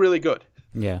 really, really good.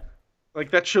 Yeah.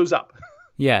 Like that shows up.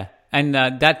 Yeah. And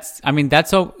that's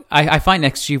all. I find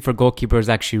XG for goalkeepers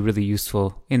actually really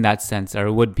useful in that sense, or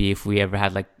it would be if we ever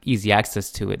had like easy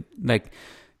access to it. Like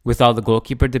with all the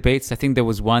goalkeeper debates, I think there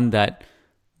was one that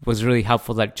was really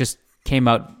helpful that just came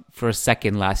out for a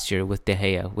second last year with De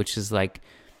Gea, which is like,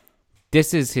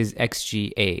 this is his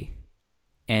XGA.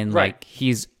 And like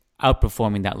he's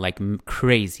outperforming that like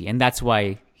crazy. And that's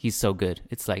why he's so good.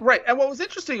 It's like, right. And what was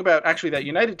interesting about actually that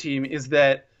United team is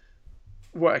that,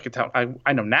 well, I could tell,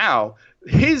 I know now,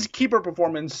 his keeper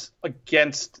performance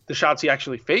against the shots he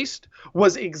actually faced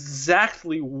was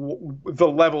exactly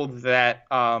the level that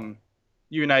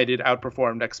United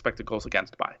outperformed expected goals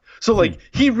against by. So like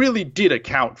he really did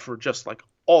account for just like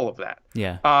all of that.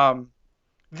 Yeah.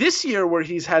 This year, where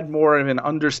he's had more of an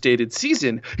understated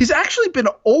season, he's actually been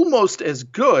almost as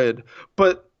good,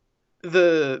 but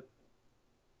the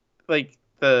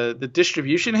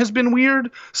distribution has been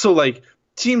weird. So like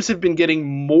teams have been getting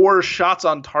more shots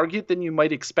on target than you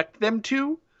might expect them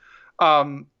to.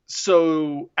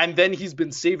 So, and then he's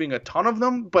been saving a ton of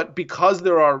them, but because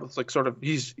there are like sort of,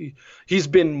 he's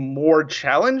been more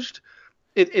challenged,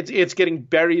 it's getting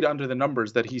buried under the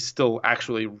numbers that he's still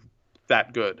actually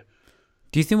that good.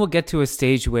 Do you think we'll get to a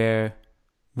stage where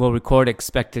we'll record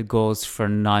expected goals for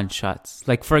non-shots?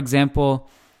 Like, for example,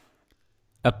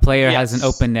 a player has an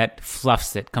open net,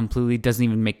 fluffs it completely, doesn't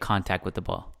even make contact with the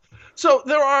ball. So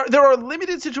there are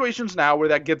limited situations now where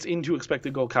that gets into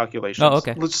expected goal calculations. Oh,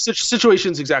 okay.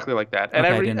 Situations exactly like that, and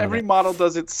Okay, every model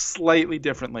does it slightly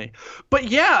differently. But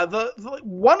yeah, the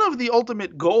one of the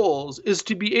ultimate goals is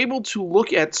to be able to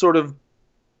look at sort of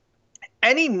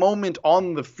any moment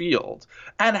on the field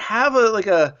and have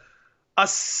a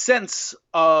sense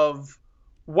of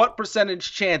what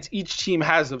percentage chance each team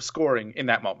has of scoring in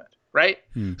that moment, right?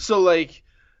 So like,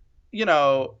 you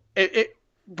know, it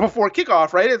before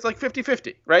kickoff, right? It's like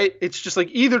 50-50, right? It's just like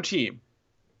either team.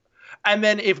 And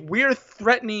then if we're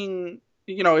threatening,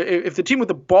 you know, if the team with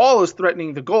the ball is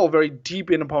threatening the goal very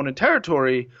deep in opponent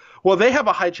territory, well, they have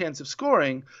a high chance of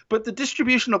scoring, but the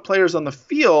distribution of players on the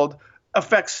field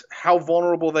affects how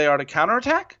vulnerable they are to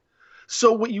counterattack.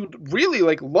 So what you'd really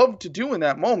like love to do in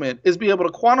that moment is be able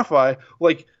to quantify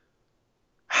like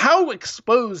how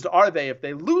exposed are they if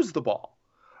they lose the ball?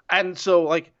 And so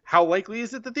like how likely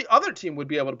is it that the other team would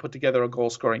be able to put together a goal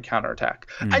scoring counterattack?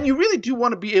 And you really do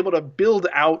want to be able to build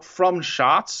out from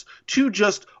shots to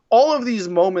just all of these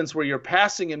moments where you're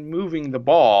passing and moving the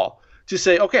ball to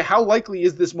say, okay, how likely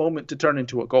is this moment to turn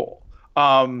into a goal?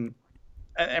 I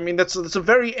mean, that's a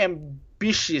very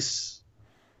ambitious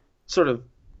sort of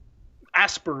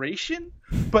aspiration.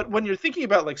 But when you're thinking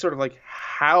about like sort of like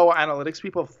how analytics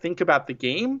people think about the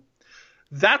game,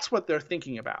 that's what they're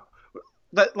thinking about.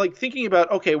 That like thinking about,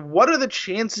 okay, what are the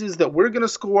chances that we're going to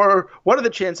score? What are the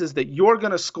chances that you're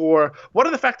going to score? What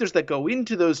are the factors that go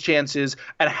into those chances?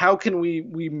 And how can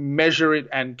we measure it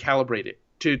and calibrate it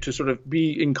to sort of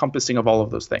be encompassing of all of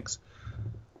those things?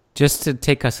 Just to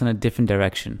take us in a different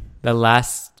direction, the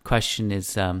last question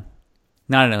is not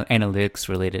analytics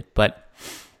related, but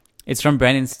it's from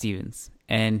Brandon Stevens.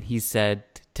 And he said,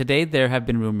 today there have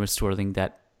been rumors swirling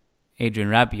that Adrian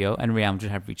Rabiot and Real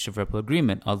Madrid have reached a verbal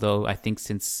agreement. Although I think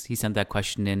since he sent that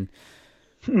question in,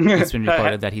 it's been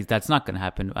reported that that's not going to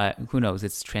happen. Who knows?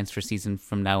 It's transfer season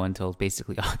from now until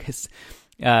basically August.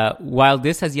 While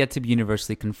this has yet to be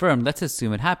universally confirmed, let's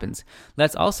assume it happens.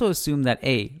 Let's also assume that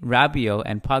A, Rabiot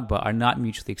and Pogba are not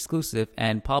mutually exclusive,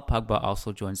 and Paul Pogba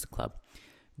also joins the club.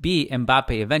 B,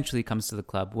 Mbappe eventually comes to the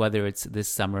club, whether it's this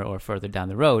summer or further down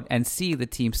the road. And C, the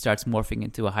team starts morphing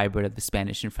into a hybrid of the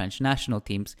Spanish and French national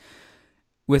teams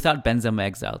without Benzema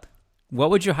exiled.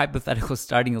 What would your hypothetical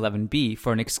starting 11 be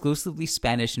for an exclusively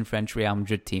Spanish and French Real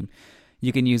Madrid team?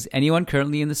 You can use anyone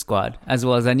currently in the squad, as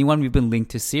well as anyone we've been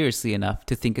linked to seriously enough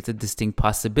to think it's a distinct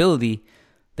possibility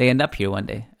they end up here one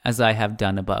day, as I have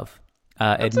done above.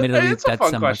 Admittedly, it's a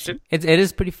fun question. It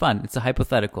is pretty fun. It's a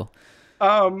hypothetical.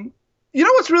 You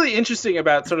know what's really interesting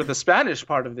about sort of the Spanish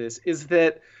part of this is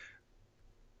that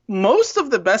most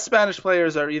of the best Spanish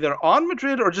players are either on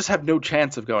Madrid or just have no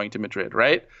chance of going to Madrid,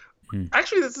 right?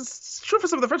 Actually, this is true for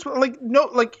some of the French players. Like, no,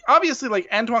 like obviously, like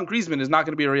Antoine Griezmann is not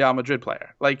going to be a Real Madrid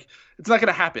player. Like, it's not going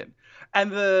to happen.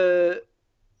 And the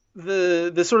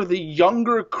sort of the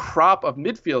younger crop of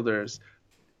midfielders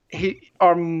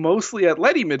are mostly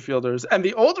Atleti midfielders, and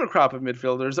the older crop of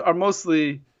midfielders are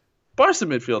mostly Barca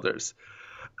midfielders.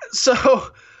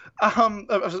 So, on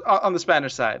the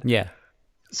Spanish side, yeah.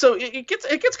 So it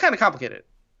gets kind of complicated.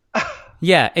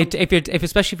 Yeah,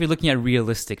 especially if you're looking at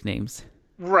realistic names.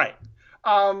 Right.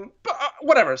 But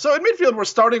whatever. So in midfield, we're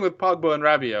starting with Pogba and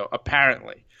Rabiot,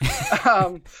 apparently.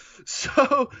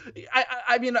 So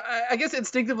I mean, I guess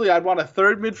instinctively I'd want a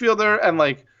third midfielder, and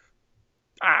like,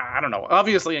 I don't know.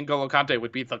 Obviously, N'Golo Kante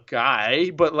would be the guy,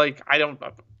 but like, I don't.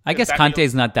 I guess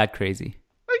Kante's not that crazy.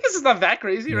 I guess it's not that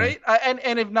crazy, right?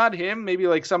 And if not him, maybe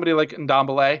like somebody like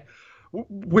Ndombele,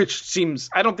 which seems,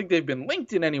 I don't think they've been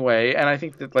linked in any way, and I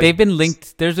think that like they've been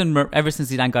linked. There's been ever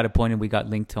since Zidane got appointed, we got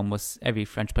linked to almost every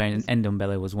French player, and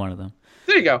Ndombele was one of them.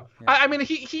 There you go. Yeah. I mean,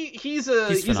 he's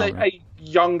a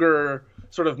younger,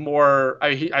 sort of more.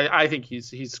 I think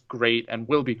he's great and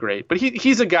will be great, but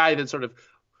he's a guy that sort of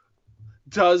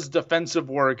does defensive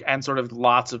work and sort of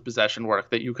lots of possession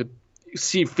work that you could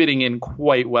see fitting in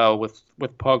quite well with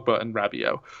Pogba and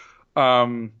Rabiot.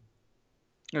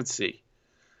 Let's see.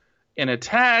 In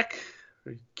attack,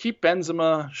 keep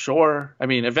Benzema, sure. I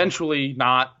mean, eventually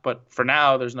not, but for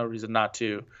now, there's no reason not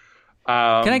to.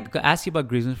 Can I ask you about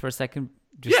Griezmann for a second?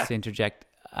 Just to interject.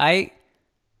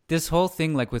 This whole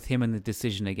thing, like with him and the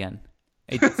decision again,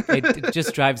 it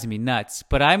just drives me nuts.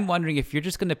 But I'm wondering if you're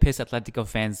just going to piss Atletico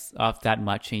fans off that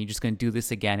much and you're just going to do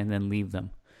this again and then leave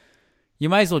them. You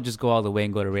might as well just go all the way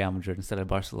and go to Real Madrid instead of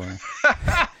Barcelona.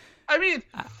 I mean,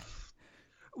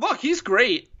 look, he's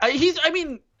great.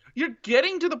 You're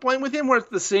getting to the point with him where it's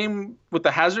the same with the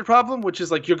Hazard problem, which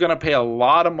is like you're going to pay a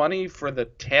lot of money for the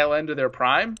tail end of their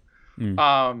prime.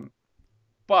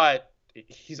 But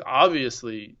he's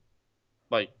obviously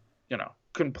like,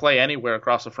 couldn't play anywhere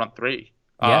across the front three.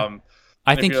 Yeah.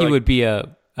 I think he would be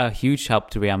a huge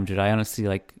help to Real Madrid. I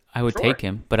honestly, I would take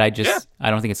him, but I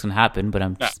don't think it's going to happen, but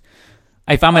I'm just...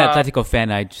 If I'm an Atletico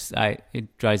fan,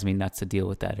 it drives me nuts to deal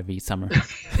with that every summer.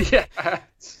 Yeah.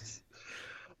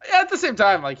 At the same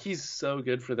time, like, he's so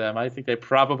good for them. I think they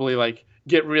probably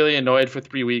get really annoyed for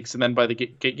 3 weeks, and then by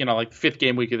the fifth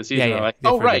game week of the season, they're like,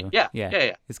 "Oh right, yeah,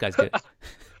 this guy's good."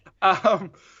 All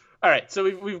right, so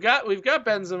we've got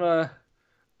Benzema,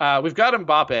 we've got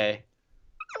Mbappe.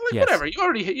 Whatever, you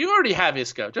already have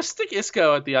Isco. Just stick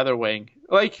Isco at the other wing.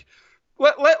 Let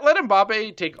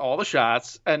Mbappe take all the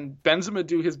shots and Benzema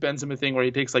do his Benzema thing where he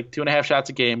takes 2.5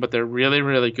 shots a game, but they're really,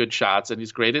 really good shots, and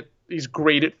he's great at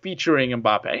featuring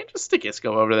Mbappe. And just stick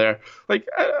Isco over there.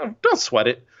 Don't sweat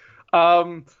it.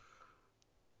 And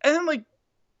then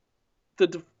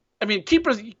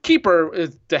keeper is De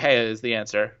Gea is the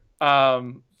answer.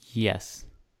 Yes.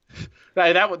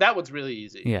 That one's really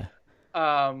easy. Yeah.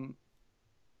 And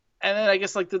then I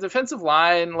guess the defensive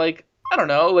line, I don't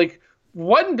know,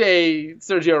 one day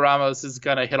Sergio Ramos is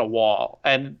going to hit a wall.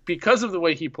 And because of the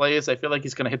way he plays, I feel like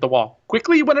he's going to hit the wall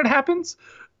quickly when it happens.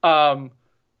 But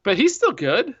he's still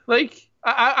good. He's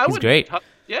great.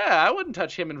 I wouldn't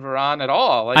touch him and Varane at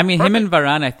all. Him and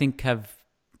Varane, I think,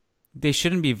 they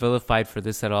shouldn't be vilified for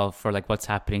this at all, for what's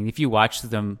happening. If you watch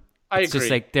them, it's just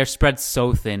they're spread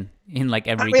so thin in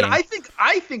every game. I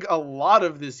think a lot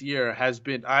of this year has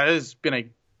been a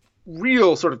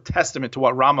real sort of testament to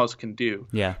what Ramos can do.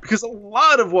 Yeah. Because a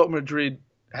lot of what Madrid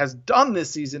has done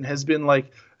this season has been I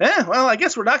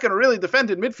guess we're not going to really defend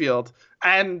in midfield.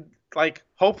 And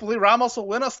hopefully Ramos will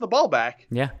win us the ball back.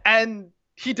 Yeah. And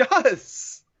he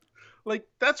does.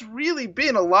 That's really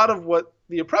been a lot of what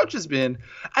the approach has been.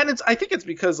 And I think it's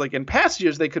because in past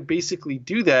years they could basically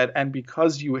do that. And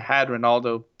because you had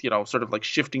Ronaldo, sort of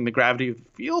shifting the gravity of the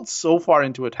field so far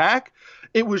into attack,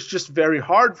 it was just very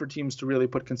hard for teams to really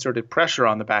put concerted pressure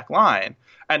on the back line.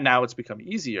 And now it's become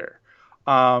easier.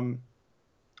 I've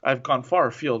gone far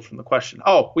afield from the question.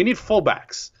 Oh, we need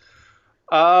fullbacks.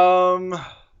 I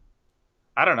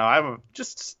don't know.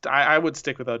 I would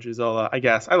stick with Odriozola, I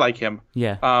guess. I like him.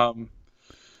 Yeah.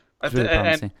 It's really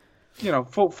promising. And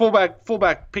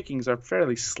fullback pickings are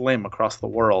fairly slim across the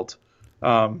world.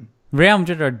 Real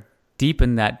Madrid are deep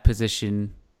in that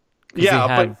position.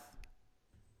 Yeah,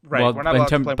 right. We're not allowed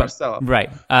to play Marcelo. Right.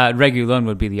 Reguilón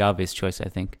would be the obvious choice, I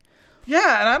think.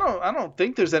 Yeah, and I don't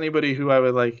think there's anybody who I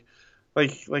would like. Are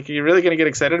you really going to get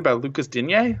excited about Lucas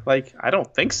Digne? I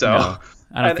don't think so. No,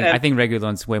 I don't think. I think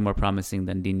Reguilón's way more promising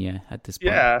than Digne at this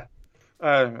point. Yeah.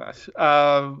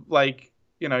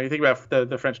 You think about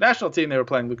the French national team, they were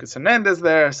playing Lucas Hernandez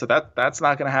there, so that's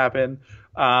not going to happen.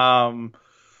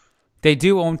 They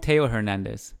do own Theo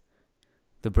Hernandez,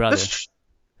 the brother.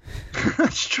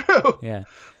 That's true. Yeah.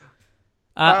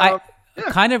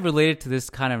 Kind of related to this,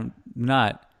 kind of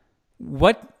not.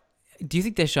 What do you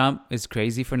think Deschamps is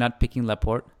crazy for not picking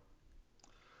Laporte?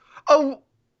 Oh,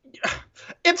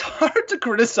 it's hard to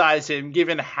criticize him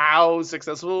given how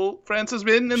successful France has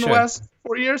been in the last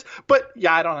 4 years. But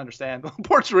yeah, I don't understand.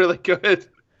 Laporte's really good.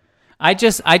 I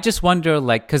just wonder,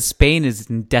 because Spain is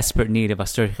in desperate need of a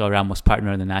Sergio Ramos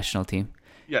partner in the national team.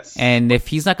 Yes. And if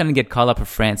he's not going to get called up for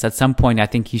France, at some point, I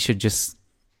think he's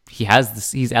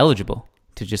eligible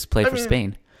to just play for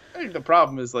Spain. I think the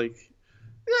problem is like,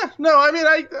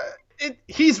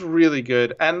 he's really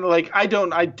good. And like, I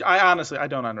honestly, I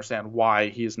don't understand why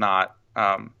he's not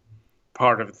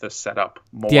part of the setup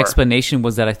more. The explanation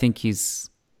was that I think he's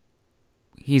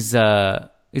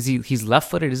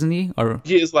left-footed, isn't he? Or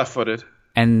he is left-footed.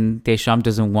 And Deschamps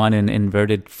doesn't want an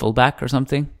inverted fullback or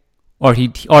something? Or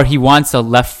he wants a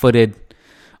left-footed,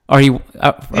 or a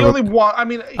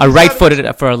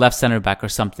right-footed for a left center back or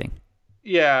something.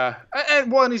 Yeah,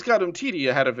 and he's got Umtiti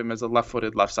ahead of him as a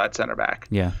left-footed left side center back.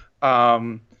 Yeah.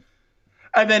 And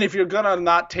then if you're gonna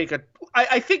not take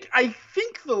I think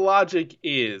the logic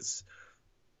is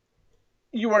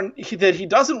that he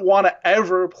doesn't want to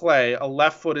ever play a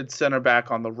left-footed center back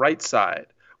on the right side,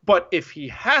 but if he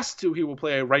has to, he will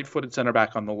play a right-footed center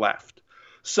back on the left.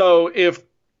 So if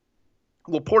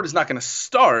Laporte is not going to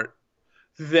start,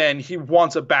 then he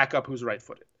wants a backup who's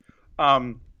right-footed.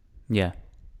 Yeah.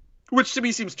 Which to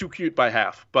me seems too cute by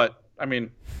half, but I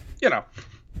mean,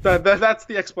 that's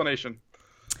the explanation.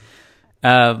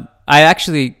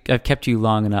 I've kept you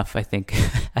long enough, I think.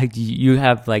 you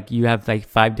have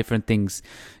 5 different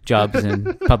jobs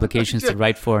and publications to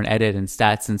write for and edit and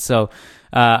stats. And so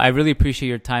I really appreciate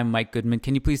your time, Mike Goodman.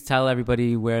 Can you please tell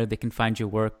everybody where they can find your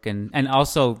work and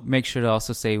also make sure to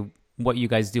also say what you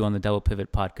guys do on the Double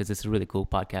Pivot Pod, because it's a really cool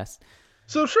podcast.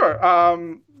 So sure.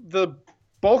 The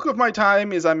bulk of my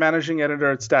time is I'm managing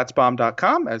editor at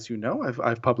statsbomb.com. As you know,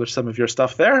 I've published some of your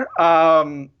stuff there.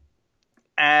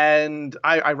 And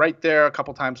I write there a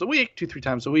couple times a week, 2-3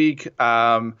 times a week. Then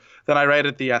I write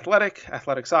at The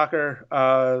Athletic Soccer,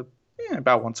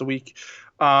 about once a week.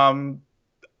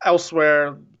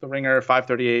 Elsewhere, The Ringer,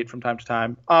 538 from time to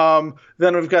time.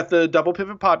 Then we've got the Double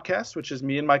Pivot Podcast, which is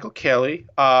me and Michael Cayley.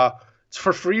 It's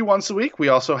for free once a week. We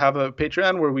also have a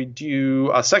Patreon where we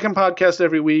do a second podcast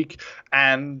every week.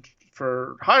 And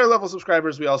for higher level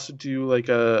subscribers, we also do like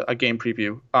a game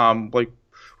preview.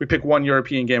 We pick one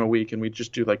European game a week, and we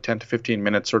just do like 10 to 15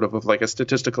 minutes sort of like a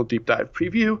statistical deep dive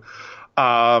preview.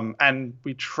 And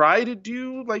we try to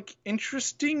do like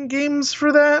interesting games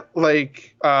for that.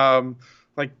 Like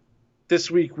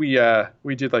this week we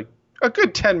did like a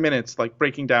good 10 minutes, like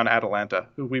breaking down Atalanta,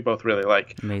 who we both really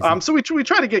like. Amazing. So we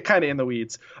try to get kind of in the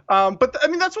weeds. But I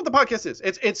mean, that's what the podcast is.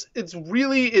 It's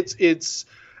really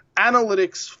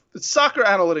analytics, it's soccer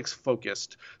analytics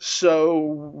focused. So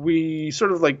we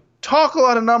sort of like talk a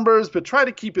lot of numbers, but try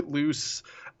to keep it loose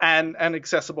and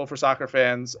accessible for soccer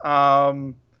fans.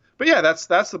 But yeah, that's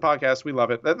the podcast. We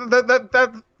love it.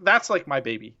 That's like my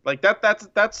baby. Like that's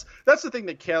the thing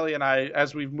that Kelly and I,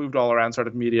 as we've moved all around sort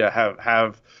of media,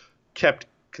 have kept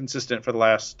consistent for the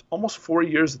last almost 4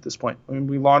 years at this point. I mean,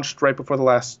 we launched right before the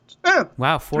last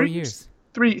 4 years.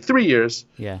 3 years.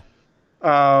 Yeah.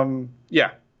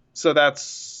 Yeah. So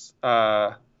that's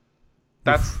I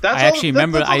actually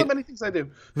remember all the many things I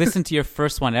do. Listened to your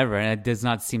first one ever, and it does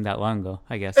not seem that long ago,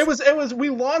 I guess. It was we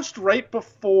launched right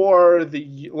before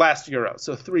the last Euro,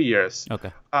 so 3 years.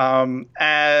 Okay.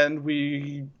 And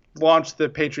we launched the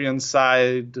Patreon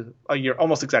side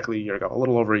almost exactly a year ago, a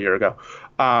little over a year ago.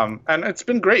 And it's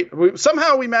been great.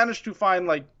 Somehow we managed to find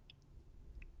like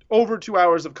over 2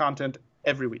 hours of content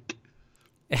every week.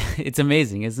 It's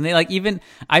amazing, isn't it? Like even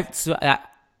I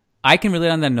can relate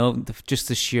on that note, just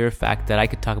the sheer fact that I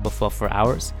could talk about football for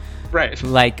hours. Right.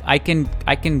 Like I can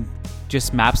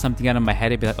just map something out in my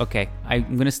head and be like, okay,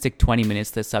 I'm going to stick 20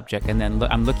 minutes to this subject. And then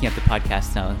I'm looking at the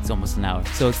podcast now. It's almost an hour.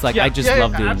 So it's like, I just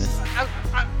love doing this.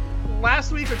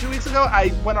 Last week or 2 weeks ago,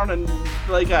 I went on a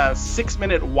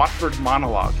 6-minute Watford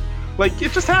monologue. Like,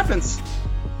 it just happens.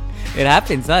 It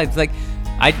happens. Huh? It's like,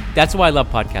 that's why I love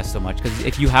podcasts so much. Because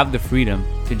if you have the freedom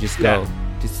to just go.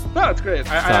 No, it's great.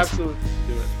 I awesome. Absolutely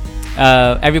do it.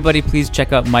 Everybody, please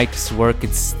check out Mike's work.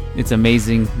 It's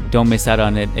amazing. Don't miss out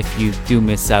on it. If you do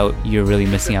miss out, you're really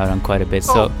missing out on quite a bit.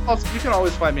 So also, you can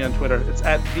always find me on Twitter. It's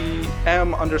at the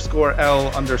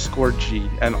M_L_G,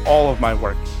 and all of my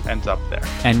work ends up there.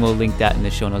 And we'll link that in the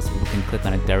show notes. People can click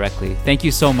on it directly. Thank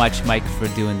you so much, Mike, for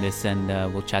doing this, and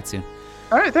we'll chat soon.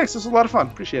 All right, thanks. This was a lot of fun.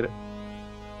 Appreciate it.